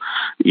or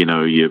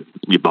your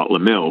bottle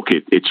of milk,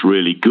 it's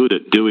really good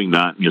at doing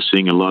that. And you're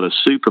seeing a lot of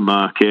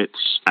supermarkets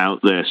out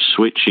there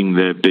switching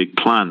their big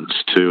plants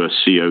to a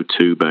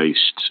CO2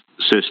 based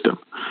system,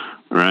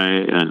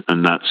 right?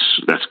 And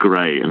that's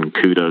great, and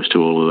kudos to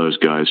all of those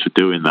guys for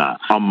doing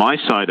that. On my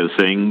side of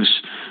things,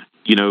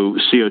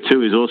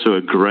 CO2 is also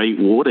a great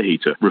water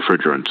heater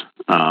refrigerant.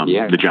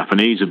 The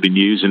Japanese have been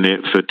using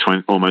it for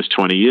almost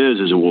 20 years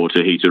as a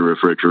water heater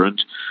refrigerant.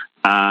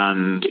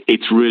 And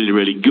it's really,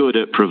 really good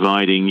at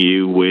providing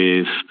you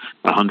with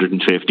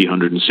 150,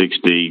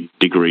 160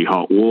 degree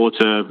hot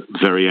water,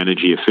 very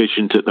energy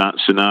efficient at that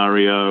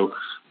scenario,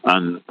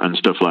 and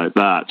stuff like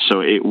that. So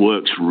it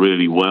works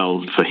really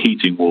well for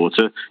heating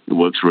water. It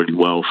works really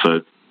well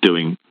for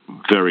doing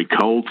very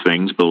cold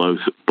things below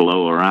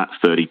or at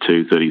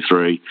 32,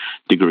 33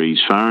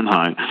 degrees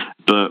Fahrenheit.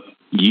 But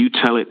you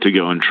tell it to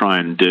go and try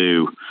and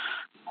do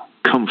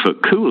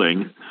comfort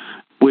cooling,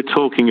 we're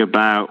talking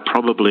about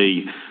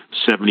probably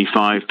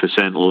 75%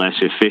 less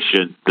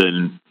efficient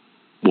than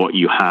what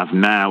you have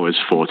now as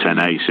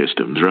 410A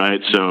systems,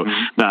 right? So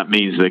that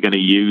means they're going to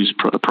use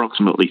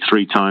approximately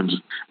 3 times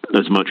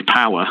as much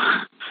power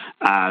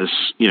as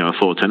a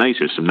 410A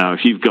system. Now,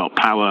 if you've got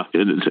power,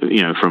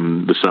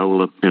 from the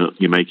solar,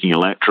 you're making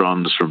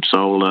electrons from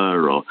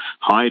solar or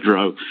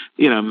hydro,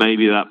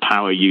 maybe that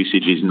power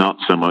usage is not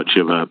so much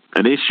of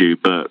an issue.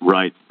 But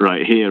right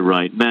here,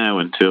 right now,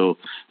 until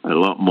a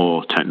lot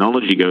more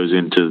technology goes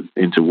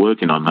into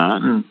working on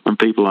that, and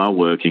people are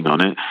working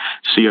on it,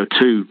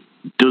 CO2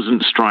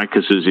 doesn't strike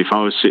us as if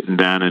I was sitting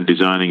down and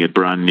designing a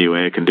brand new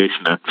air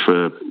conditioner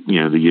for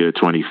the year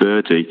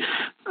 2030.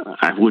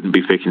 I wouldn't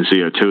be picking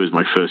CO2 as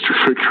my first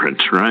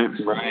refrigerant, right?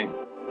 Right.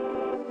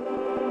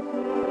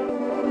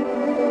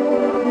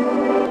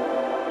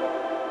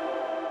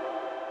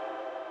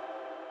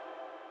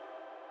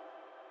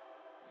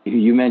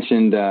 You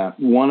mentioned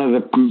one of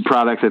the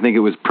products, I think it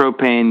was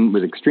propane,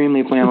 was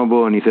extremely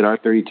flammable, and you said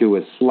R32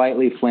 was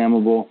slightly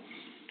flammable.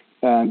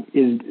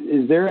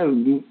 Is there a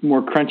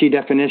more crunchy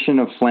definition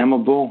of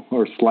flammable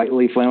or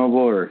slightly flammable,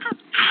 or?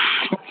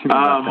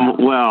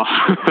 Well,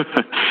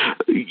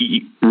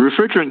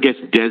 refrigerant gets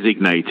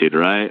designated,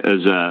 right,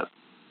 as a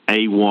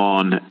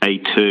A1,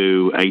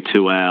 A2,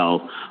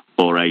 A2L,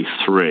 or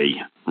A3,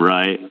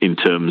 right, in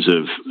terms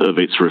of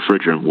its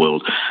refrigerant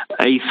world.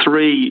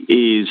 A3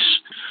 is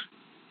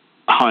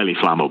highly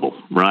flammable,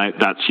 right?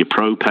 That's your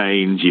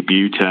propanes, your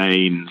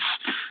butanes,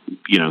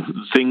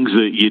 things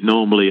that you'd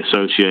normally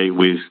associate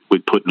with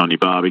putting on your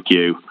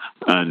barbecue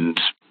and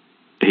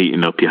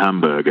heating up your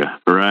hamburger,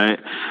 right?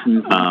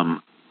 Mm-hmm.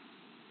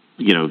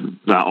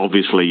 That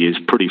obviously is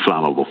pretty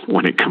flammable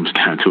when it comes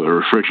down to a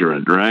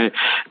refrigerant, right?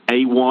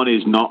 A1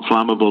 is not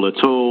flammable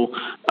at all.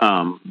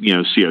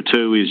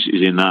 CO2 is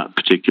in that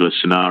particular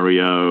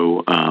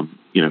scenario,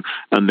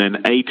 and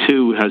then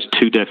A2 has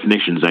 2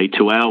 definitions,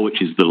 A2L,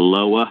 which is the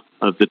lower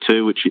of the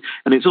two,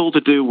 and it's all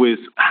to do with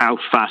how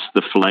fast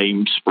the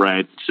flame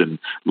spreads and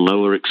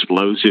lower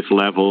explosive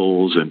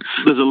levels, and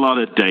there's a lot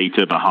of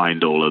data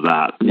behind all of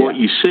that. Yeah. What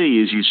you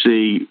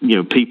see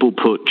people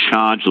put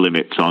charge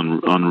limits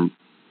on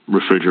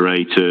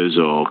refrigerators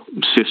or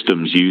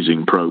systems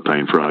using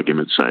propane, for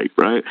argument's sake,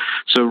 right?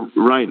 So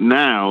right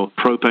now,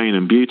 propane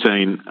and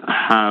butane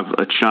have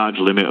a charge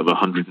limit of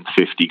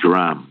 150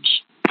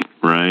 grams,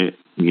 right?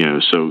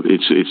 So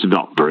it's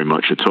not very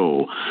much at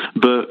all,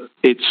 but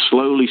it's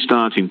slowly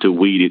starting to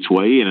weed its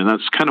way in, and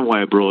that's kind of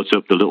why I brought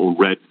up the little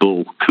Red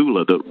Bull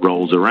cooler that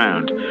rolls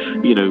around.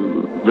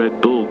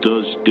 Red Bull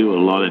does do a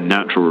lot of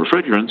natural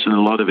refrigerants, and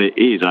a lot of it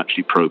is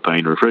actually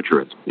propane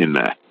refrigerant in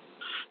there.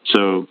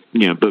 So,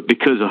 but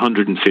because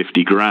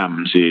 150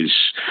 grams is,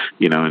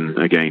 and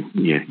again,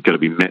 got to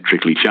be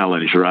metrically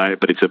challenged, right?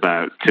 But it's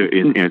about,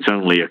 it's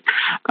only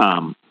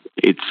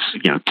it's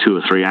 2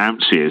 or 3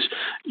 ounces.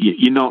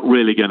 You're not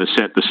really going to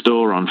set the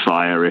store on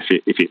fire if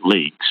it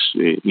leaks.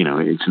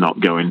 It's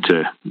not going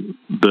to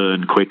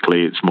burn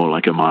quickly. It's more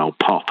like a mild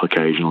pop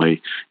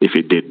occasionally if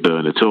it did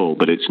burn at all,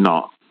 but it's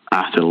not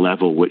at a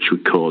level which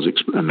would cause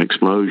an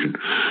explosion.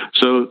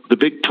 So the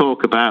big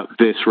talk about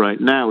this right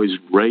now is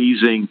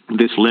raising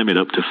this limit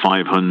up to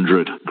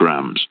 500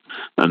 grams.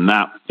 And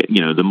that,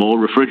 the more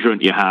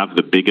refrigerant you have,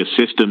 the bigger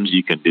systems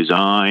you can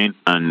design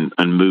and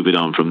move it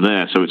on from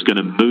there. So it's going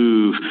to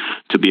move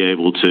to be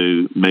able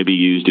to maybe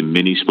used in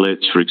mini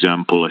splits. For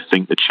example, I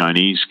think the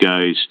Chinese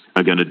guys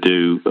are going to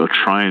do or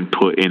try and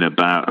put in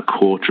about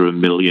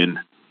 250,000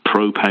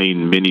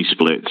 propane mini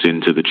splits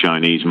into the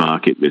Chinese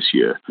market this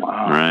year.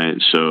 Wow.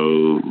 Right?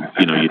 So,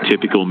 your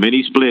typical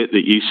mini split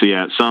that you see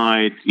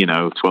outside,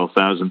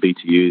 12,000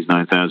 BTUs,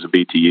 9,000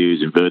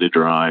 BTUs, inverter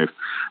drive,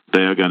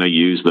 they are going to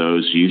use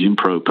those using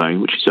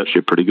propane, which is actually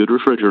a pretty good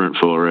refrigerant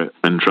for it,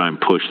 and try and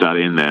push that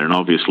in there. And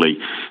obviously,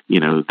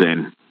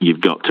 then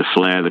you've got to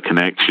flare the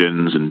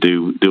connections and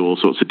do all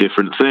sorts of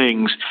different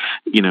things,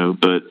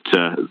 but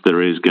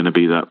there is going to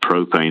be that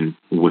propane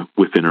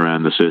within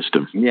around the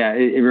system. Yeah,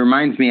 it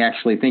reminds me,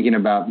 actually, thinking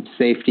about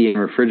safety and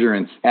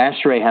refrigerants.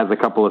 ASHRAE has a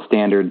couple of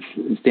standards,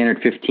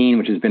 Standard 15,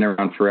 which has been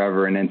around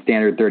forever, and then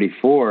Standard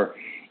 34.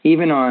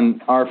 Even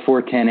on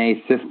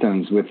R410A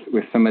systems with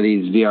some of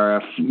these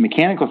VRF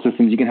mechanical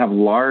systems, you can have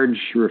large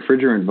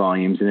refrigerant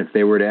volumes, and if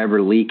they were to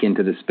ever leak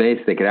into the space,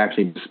 they could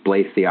actually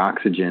displace the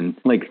oxygen.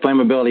 Like,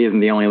 flammability isn't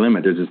the only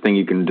limit. There's this thing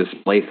you can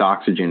displace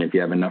oxygen if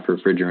you have enough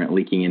refrigerant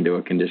leaking into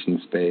a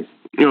conditioned space.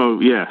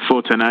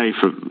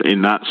 410A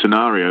in that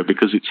scenario,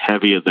 because it's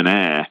heavier than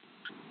air,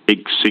 it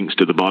sinks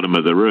to the bottom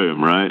of the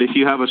room, right? If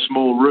you have a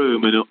small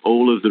room and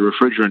all of the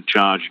refrigerant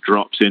charge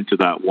drops into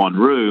that one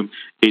room,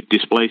 it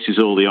displaces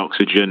all the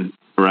oxygen,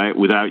 right,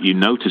 without you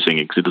noticing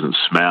it, because it doesn't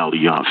smell,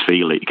 you can't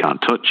feel it, you can't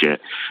touch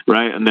it,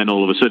 right? And then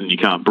all of a sudden you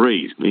can't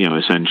breathe.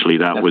 Essentially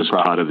that's was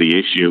part of the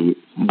issue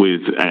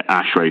with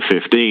ASHRAE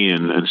 15,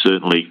 and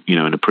certainly,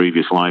 in a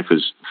previous life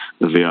as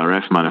a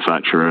VRF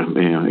manufacturer,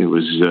 it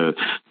was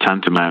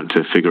tantamount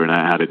to figuring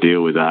out how to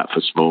deal with that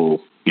for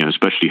small,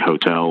 especially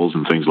hotels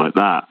and things like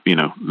that.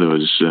 There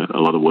was a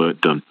lot of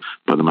work done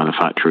by the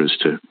manufacturers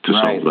to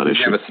solve that issue.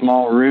 You have a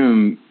small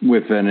room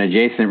with an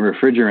adjacent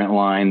refrigerant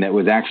line that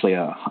was actually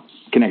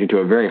connected to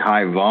a very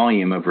high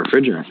volume of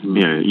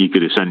refrigerant. You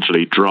could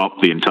essentially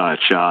drop the entire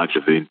charge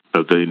of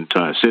the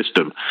entire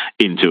system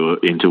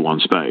into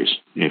one space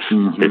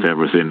if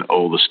everything,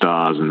 all the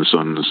stars and the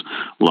suns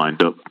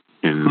lined up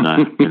in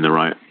the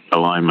right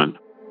alignment.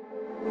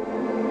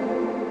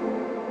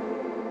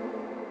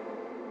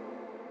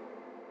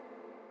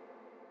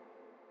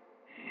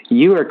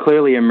 You are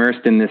clearly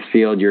immersed in this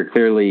field. You're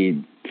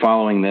clearly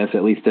following this,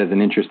 at least as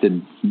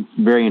an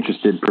very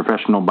interested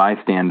professional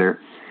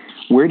bystander.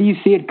 Where do you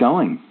see it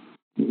going?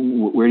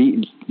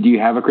 Do you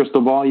have a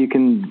crystal ball you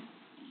can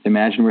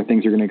imagine where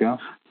things are going to go?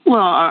 Well,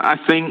 I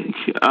think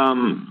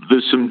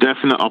there's some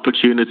definite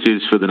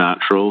opportunities for the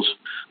naturals.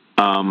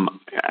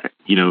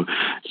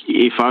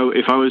 If I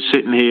was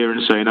sitting here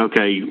and saying,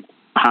 okay,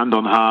 hand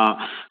on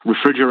heart,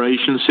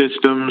 refrigeration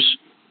systems,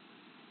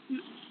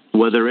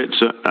 whether it's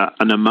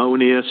an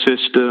ammonia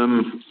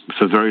system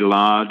for very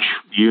large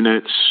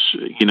units,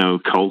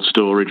 cold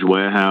storage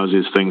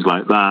warehouses, things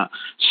like that,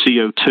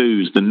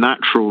 CO2s, the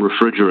natural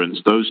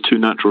refrigerants, those two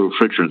natural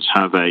refrigerants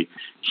have a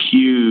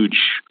huge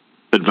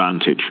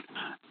advantage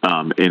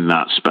in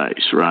that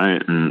space,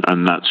 right?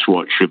 And that's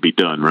what should be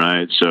done,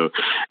 right? So,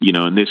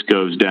 and this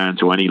goes down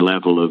to any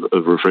level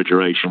of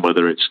refrigeration,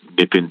 whether it's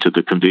dip into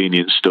the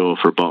convenience store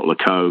for a bottle of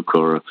Coke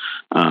or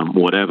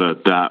whatever,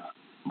 that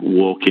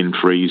walk-in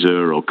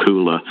freezer or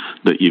cooler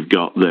that you've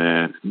got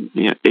there.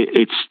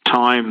 It's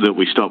time that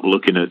we stop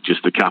looking at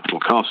just the capital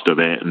cost of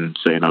it and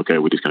saying, okay,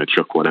 we're just going to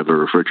chuck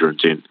whatever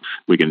refrigerant in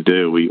we can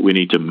do. We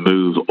need to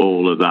move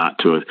all of that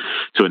to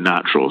a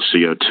natural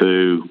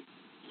CO2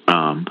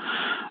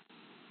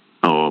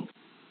 or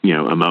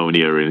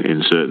ammonia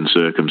in certain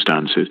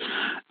circumstances.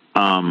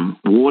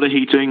 Water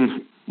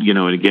heating,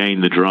 and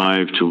again, the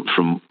drive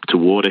to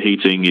water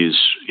heating is,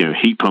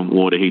 heat pump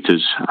water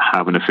heaters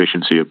have an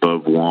efficiency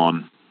above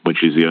 1,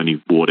 which is the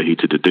only water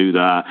heater to do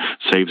that.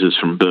 Saves us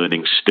from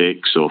burning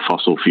sticks or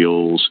fossil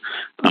fuels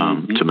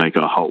to make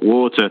our hot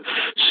water.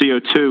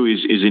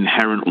 CO2 is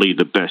inherently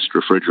the best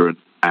refrigerant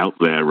out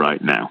there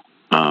right now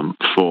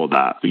for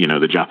that.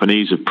 The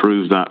Japanese have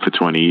proved that for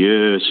 20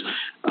 years.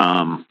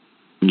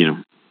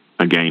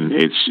 Again,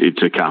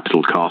 it's a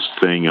capital cost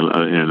thing in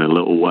a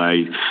little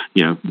way.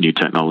 New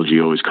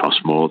technology always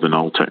costs more than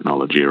old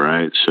technology,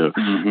 right? So,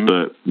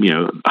 but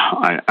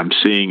I'm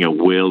seeing a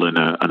will and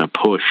a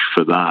push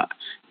for that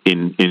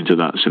into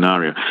that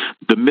scenario.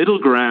 The middle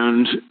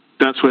ground,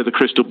 that's where the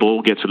crystal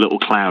ball gets a little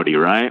cloudy,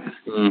 right?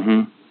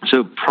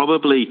 So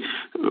probably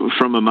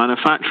from a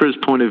manufacturer's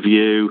point of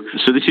view,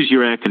 so this is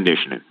your air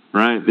conditioning,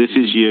 right? This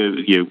is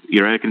your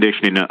air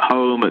conditioning at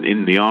home and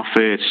in the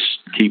office,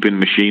 keeping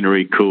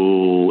machinery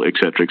cool, et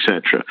cetera, et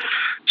cetera.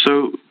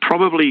 So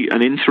probably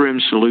an interim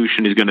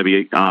solution is going to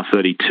be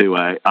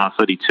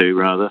R32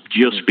 rather,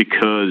 just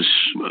because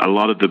a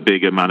lot of the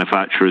bigger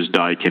manufacturers,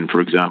 Daikin,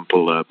 for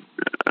example, are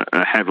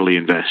heavily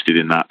invested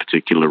in that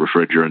particular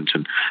refrigerant,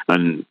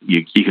 and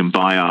you can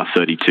buy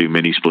R32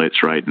 mini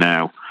splits right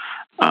now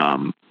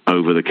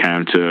over the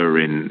counter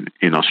in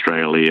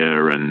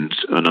Australia and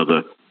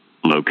other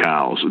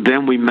locales.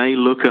 Then we may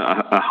look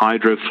at a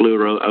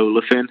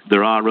hydrofluoroolefin.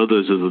 There are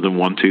others other than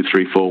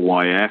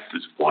 1,2,3,4-YF.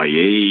 There's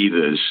YE.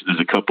 There's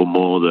a couple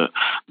more that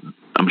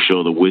I'm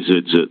sure the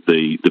wizards at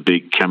the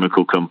big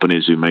chemical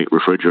companies who make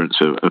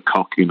refrigerants are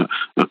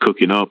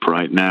cooking up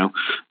right now.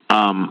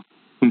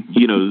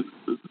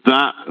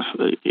 That,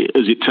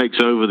 as it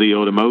takes over the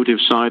automotive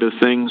side of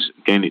things,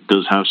 again, it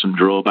does have some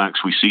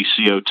drawbacks. We see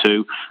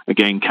CO2,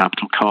 again,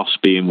 capital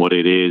cost being what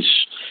it is.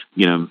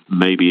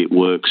 Maybe it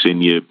works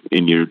in your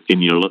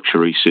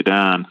luxury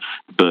sedan,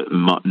 but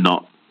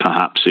not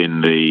perhaps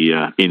in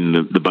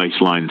the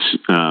baseline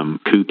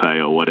coupe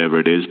or whatever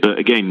it is. But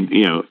again,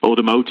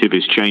 automotive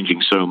is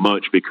changing so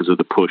much because of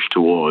the push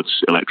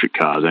towards electric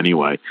cars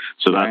anyway.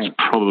 So that's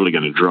probably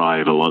going to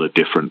drive a lot of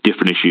different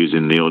issues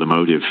in the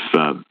automotive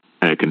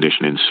air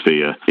conditioning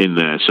sphere in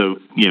there. So,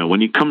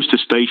 when it comes to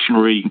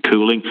stationary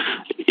cooling,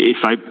 if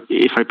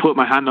I put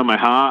my hand on my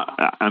heart,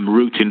 I'm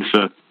rooting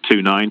for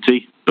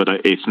 290, but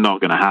it's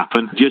not going to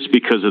happen just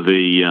because of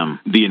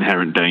the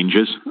inherent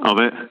dangers of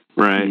it,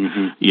 right?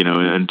 Mm-hmm.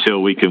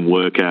 Until we can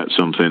work out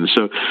something.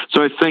 So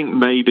I think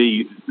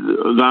maybe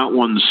that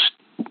one's,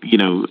 as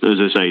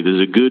I say,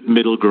 there's a good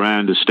middle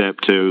ground to step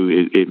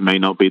to. It may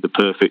not be the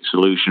perfect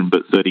solution,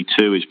 but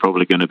 32 is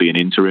probably going to be an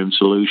interim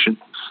solution.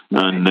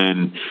 Right. And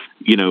then,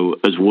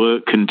 as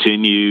work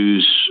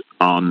continues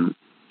on,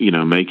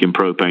 making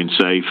propane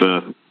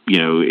safer,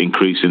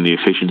 increasing the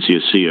efficiency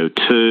of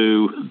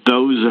CO2,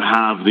 those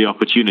have the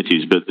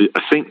opportunities. But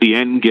I think the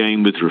end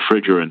game with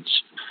refrigerants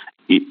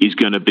is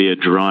going to be a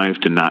drive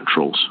to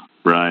naturals,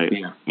 right?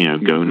 Yeah.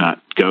 Go nat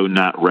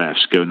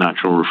refs, go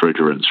natural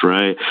refrigerants,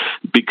 right?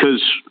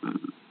 Because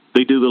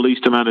they do the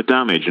least amount of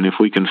damage. And if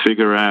we can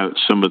figure out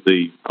some of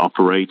the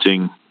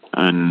operating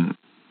and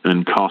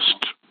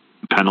cost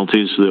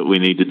penalties that we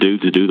need to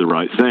do the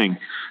right thing,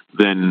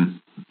 then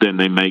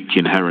they make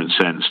inherent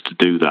sense to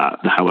do that.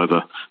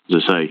 However,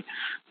 as I say,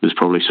 there's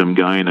probably some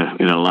guy in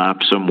a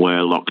lab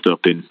somewhere locked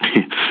up in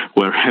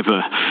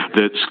wherever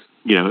that's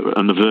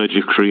on the verge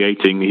of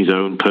creating his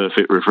own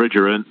perfect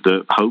refrigerant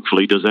that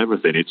hopefully does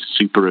everything. It's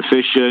super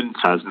efficient,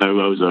 has no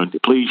ozone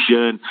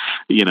depletion,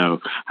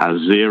 has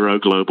zero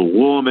global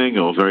warming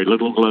or very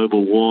little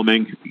global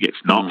warming. It's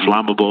not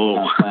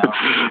flammable.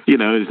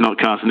 It's not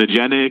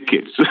carcinogenic.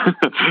 It's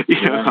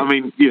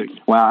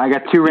Wow, I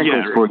got two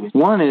wrinkles for you.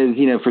 One is,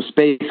 for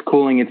space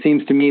cooling, it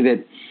seems to me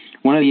that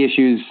one of the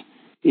issues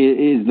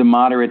is the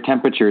moderate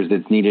temperatures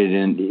that's needed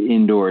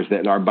indoors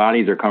that our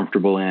bodies are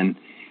comfortable in.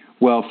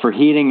 Well, for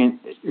heating,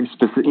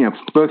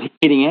 both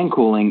heating and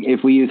cooling,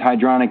 if we use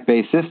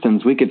hydronic-based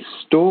systems, we could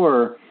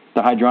store the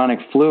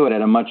hydronic fluid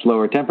at a much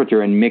lower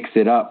temperature and mix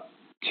it up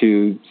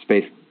to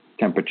space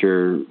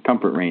temperature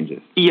comfort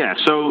ranges. Yeah,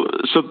 so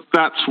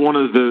that's one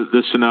of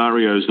the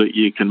scenarios that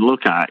you can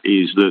look at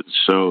is that,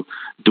 so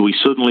do we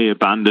suddenly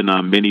abandon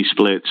our mini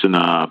splits and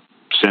our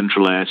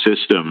central air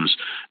systems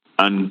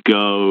and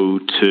go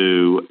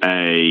to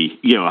a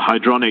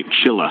hydronic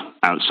chiller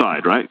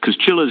outside, right? Because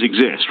chillers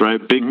exist, right?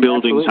 Big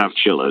buildings have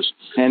chillers,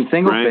 and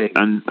single phase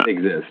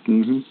exist.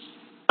 Mm-hmm.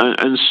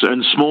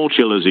 And small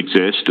chillers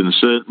exist, and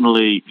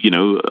certainly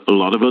a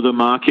lot of other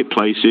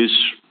marketplaces.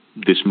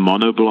 This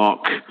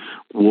monoblock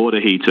water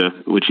heater,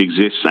 which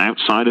exists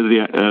outside of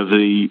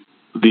the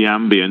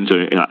ambient,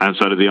 or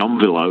outside of the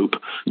envelope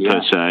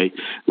per se,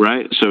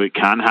 right? So it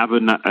can have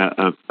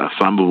a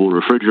flammable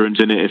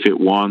refrigerant in it if it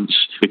wants,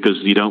 because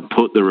you don't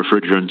put the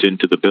refrigerant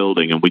into the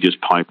building and we just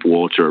pipe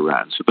water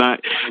around. So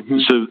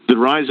so the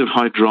rise of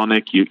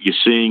hydronic, you're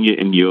seeing it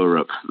in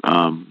Europe.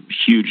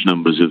 Huge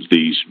numbers of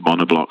these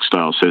monoblock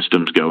style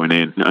systems going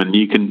in, and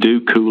you can do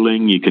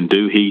cooling, you can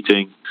do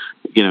heating.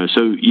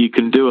 So you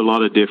can do a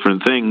lot of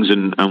different things,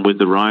 and with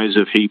the rise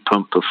of heat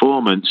pump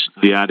performance,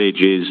 the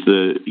adage is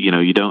that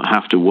you don't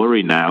have to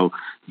worry now.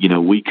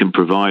 We can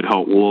provide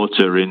hot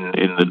water in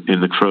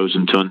the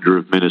frozen tundra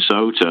of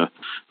Minnesota,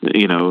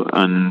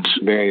 and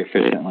very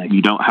efficiently.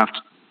 You don't have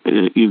to.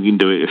 You can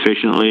do it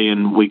efficiently,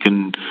 and we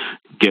can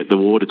get the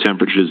water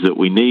temperatures that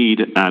we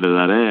need out of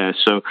that air.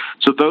 So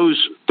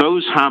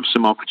those have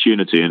some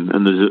opportunity,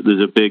 and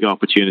there's a big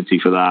opportunity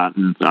for that.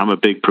 And I'm a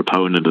big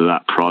proponent of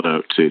that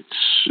product.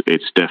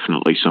 It's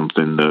definitely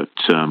something that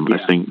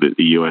I think that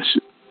the US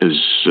is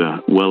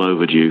well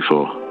overdue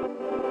for.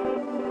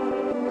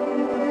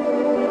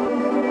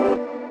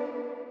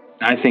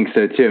 I think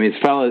so too. I mean,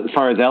 as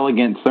far as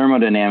elegant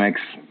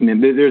thermodynamics,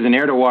 there's an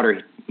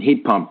air-to-water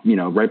heat pump,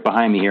 right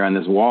behind me here on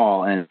this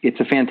wall, and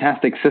it's a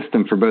fantastic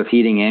system for both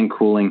heating and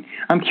cooling.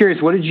 I'm curious,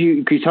 could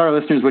you tell our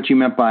listeners what you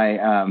meant by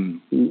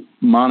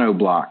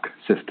monoblock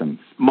systems?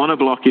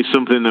 Monoblock is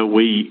something that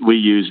we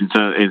use,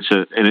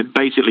 and it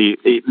basically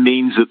it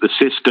means that the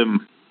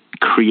system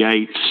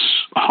creates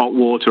hot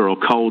water or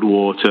cold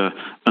water,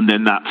 and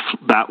then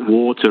that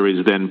water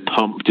is then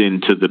pumped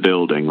into the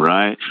building,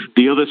 right?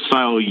 The other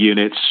style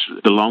units,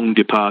 the long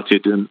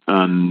departed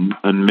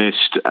and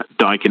missed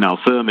Daikin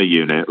Altherma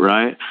unit,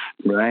 right?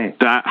 Right.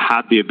 That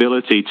had the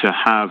ability to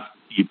have,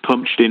 you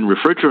punched in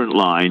refrigerant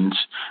lines,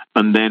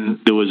 and then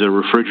there was a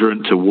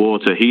refrigerant to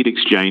water heat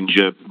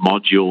exchanger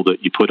module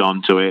that you put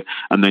onto it,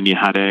 and then you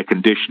had air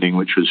conditioning,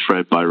 which was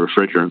fed by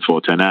refrigerant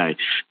 410A.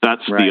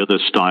 That's the other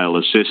style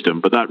of system,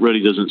 but that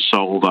really doesn't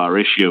solve our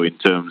issue in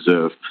terms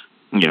of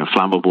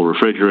flammable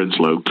refrigerants,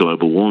 low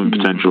global warming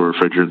potential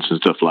refrigerants, and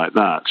stuff like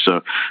that.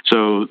 So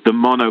the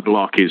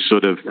monoblock is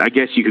sort of, I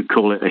guess you could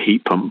call it a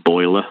heat pump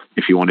boiler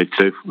if you wanted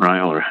to,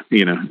 right? Or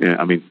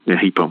a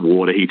heat pump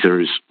water heater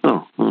is.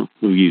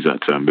 We've used that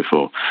term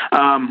before.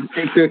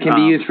 So it can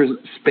be used for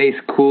space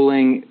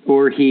cooling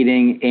or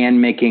heating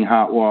and making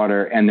hot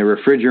water, and the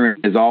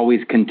refrigerant is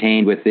always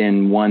contained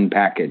within one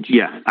package.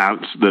 Yeah,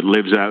 that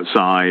lives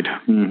outside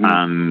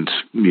and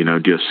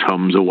just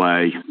hums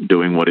away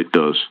doing what it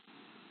does.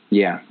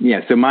 Yeah.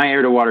 So my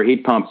air-to-water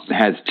heat pump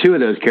has two of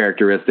those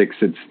characteristics.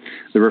 It's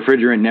the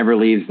refrigerant never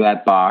leaves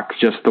that box,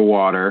 just the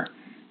water,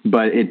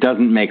 but it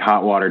doesn't make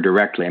hot water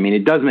directly. I mean,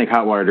 it does make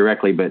hot water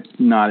directly, but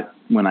not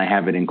when I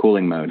have it in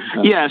cooling mode.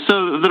 Yeah,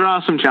 so there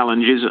are some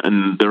challenges,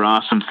 and there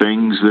are some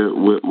things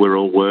that we're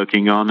all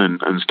working on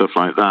and stuff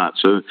like that.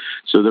 So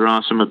there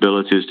are some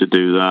abilities to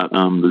do that.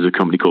 There's a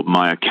company called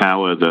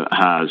Mayakawa that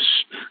has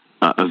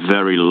a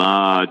very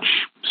large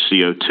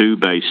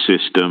CO2-based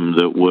system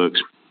that works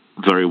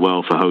very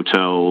well for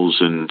hotels,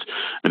 and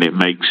it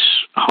makes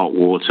hot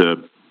water,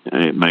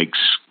 and it makes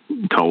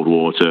cold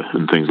water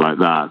and things like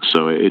that.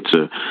 So it's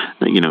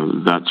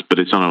but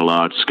it's on a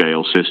large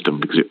scale system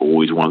because it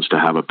always wants to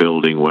have a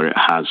building where it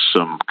has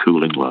some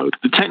cooling load.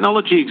 The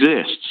technology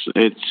exists.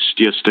 It's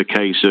just a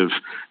case of,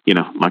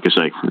 like I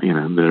say,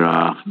 there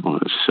are,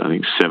 I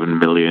think 7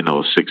 million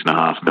or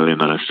 6.5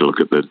 million. I have to look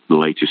at the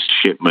latest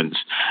shipments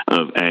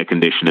of air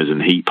conditioners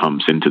and heat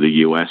pumps into the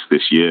US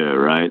this year,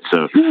 right?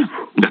 So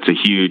that's a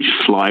huge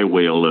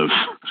flywheel of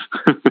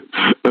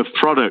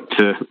product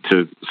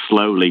to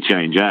slowly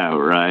change out,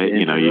 right?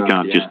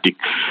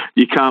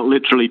 You can't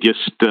literally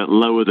just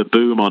lower the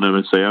boom on them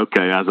and say,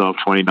 okay, as of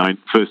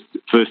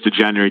 1st of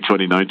January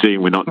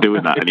 2019, we're not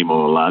doing that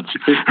anymore, lads.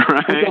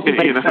 Right? It doesn't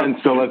make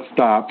sense, so let's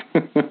stop.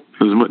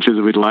 As much as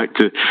we'd like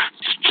to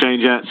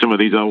change out some of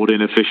these old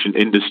inefficient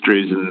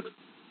industries, and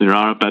there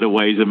are better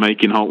ways of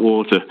making hot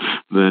water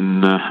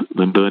than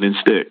burning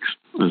sticks,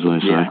 as I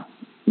say. Yeah.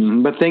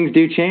 But things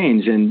do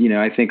change, and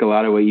I think a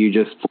lot of what you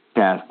just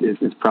forecast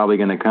is probably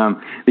going to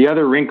come. The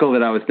other wrinkle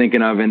that I was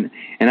thinking of, and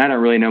I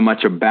don't really know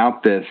much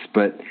about this,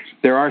 but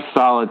there are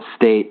solid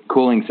state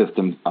cooling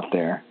systems out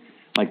there,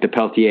 like the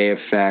Peltier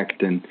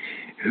effect, and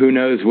who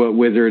knows what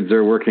wizards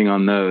are working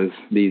on those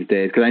these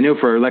days. Because I know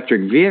for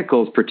electric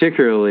vehicles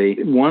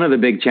particularly, one of the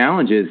big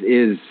challenges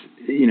is,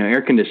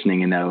 air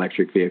conditioning in that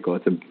electric vehicle.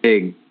 It's a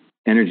big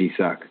energy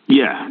suck.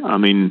 Yeah, I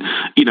mean,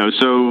 the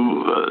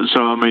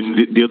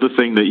other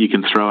thing that you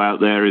can throw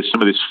out there is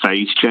some of this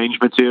phase change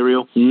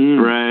material,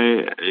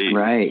 right?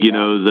 Right.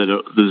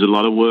 That there's a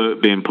lot of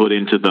work being put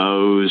into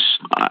those.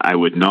 I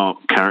would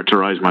not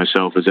characterize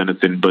myself as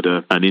anything but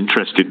an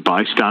interested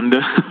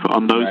bystander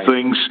on those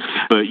things.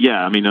 But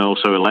yeah, I mean,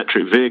 also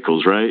electric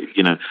vehicles, right?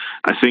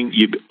 I think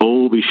you'd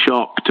all be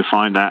shocked to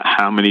find out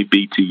how many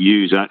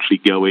BTUs actually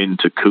go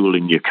into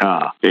cooling your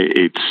car.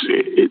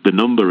 The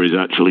number is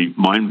actually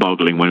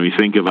mind-boggling when we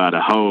think about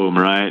a home,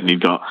 right? And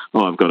you've got,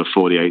 I've got a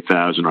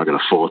 48,000, or I've got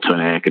a 4-ton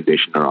air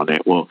conditioner on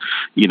it. Well,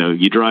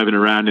 you're driving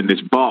around in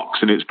this box,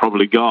 and it's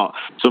probably got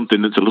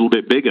something that's a little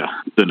bit bigger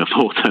than a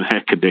 4-ton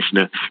air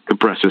conditioner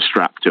compressor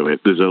strapped to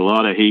it. There's a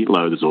lot of heat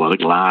load. There's a lot of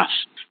glass.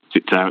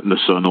 Sits out in the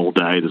sun all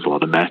day. There's a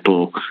lot of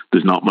metal.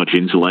 There's not much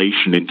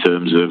insulation in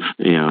terms of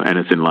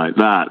anything like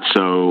that.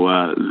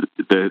 So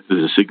there's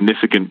a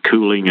significant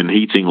cooling and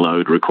heating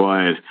load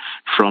required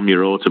from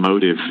your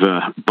automotive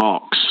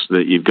box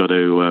that you've got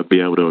to be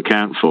able to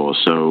account for.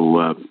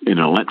 So in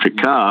an electric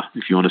car,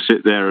 if you want to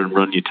sit there and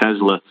run your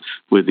Tesla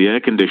with the air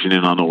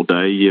conditioning on all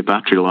day, your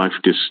battery life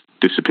just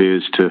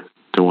disappears to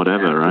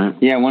whatever, right?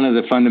 Yeah, one of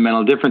the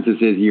fundamental differences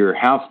is your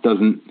house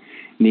doesn't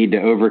need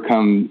to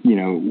overcome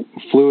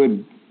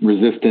fluid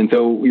resistance.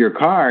 So your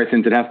car,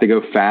 since it has to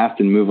go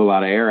fast and move a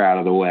lot of air out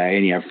of the way,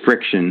 and you have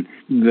friction,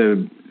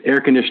 the air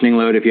conditioning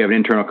load, if you have an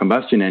internal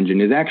combustion engine,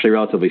 is actually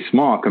relatively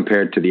small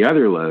compared to the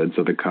other loads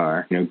of the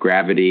car.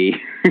 Gravity,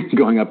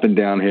 going up and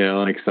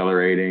downhill and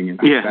accelerating. And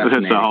yeah,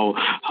 that's a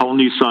whole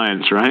new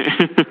science, right?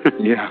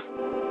 Yeah.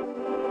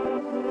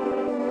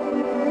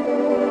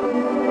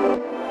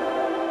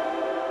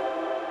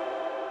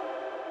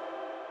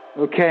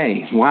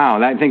 Okay.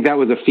 Wow. I think that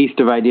was a feast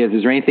of ideas.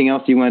 Is there anything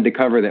else you wanted to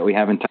cover that we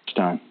haven't touched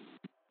on?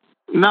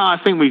 No, I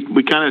think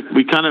we kind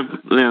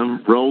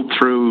of rolled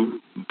through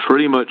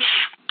pretty much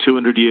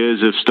 200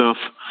 years of stuff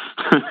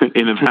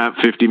in about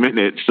 50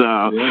 minutes.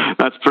 So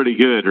that's pretty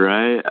good,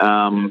 right?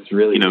 It's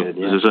really good.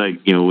 Yeah. As I say,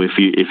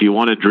 if you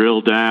want to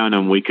drill down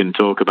and we can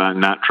talk about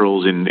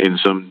naturals in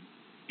some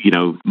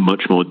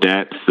much more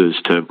depth as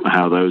to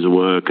how those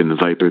work and the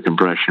vapor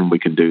compression, we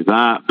can do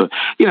that. But,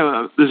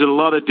 there's a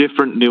lot of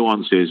different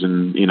nuances,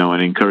 and,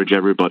 I encourage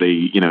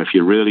everybody, if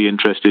you're really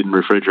interested in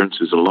refrigerants,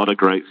 there's a lot of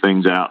great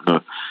things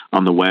out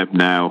on the web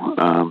now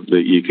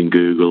that you can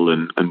Google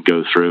and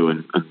go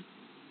through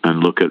and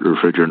look at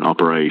refrigerant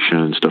operation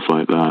and stuff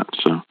like that.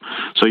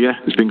 So yeah,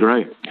 it's been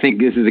great. I think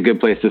this is a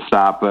good place to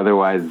stop.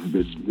 Otherwise,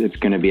 it's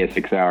going to be a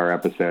 6-hour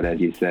episode, as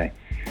you say.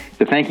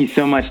 So thank you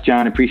so much,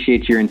 John.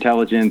 Appreciate your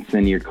intelligence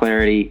and your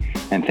clarity,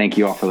 and thank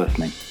you all for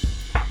listening.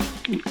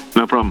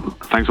 No problem.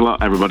 Thanks a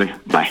lot, everybody.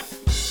 Bye.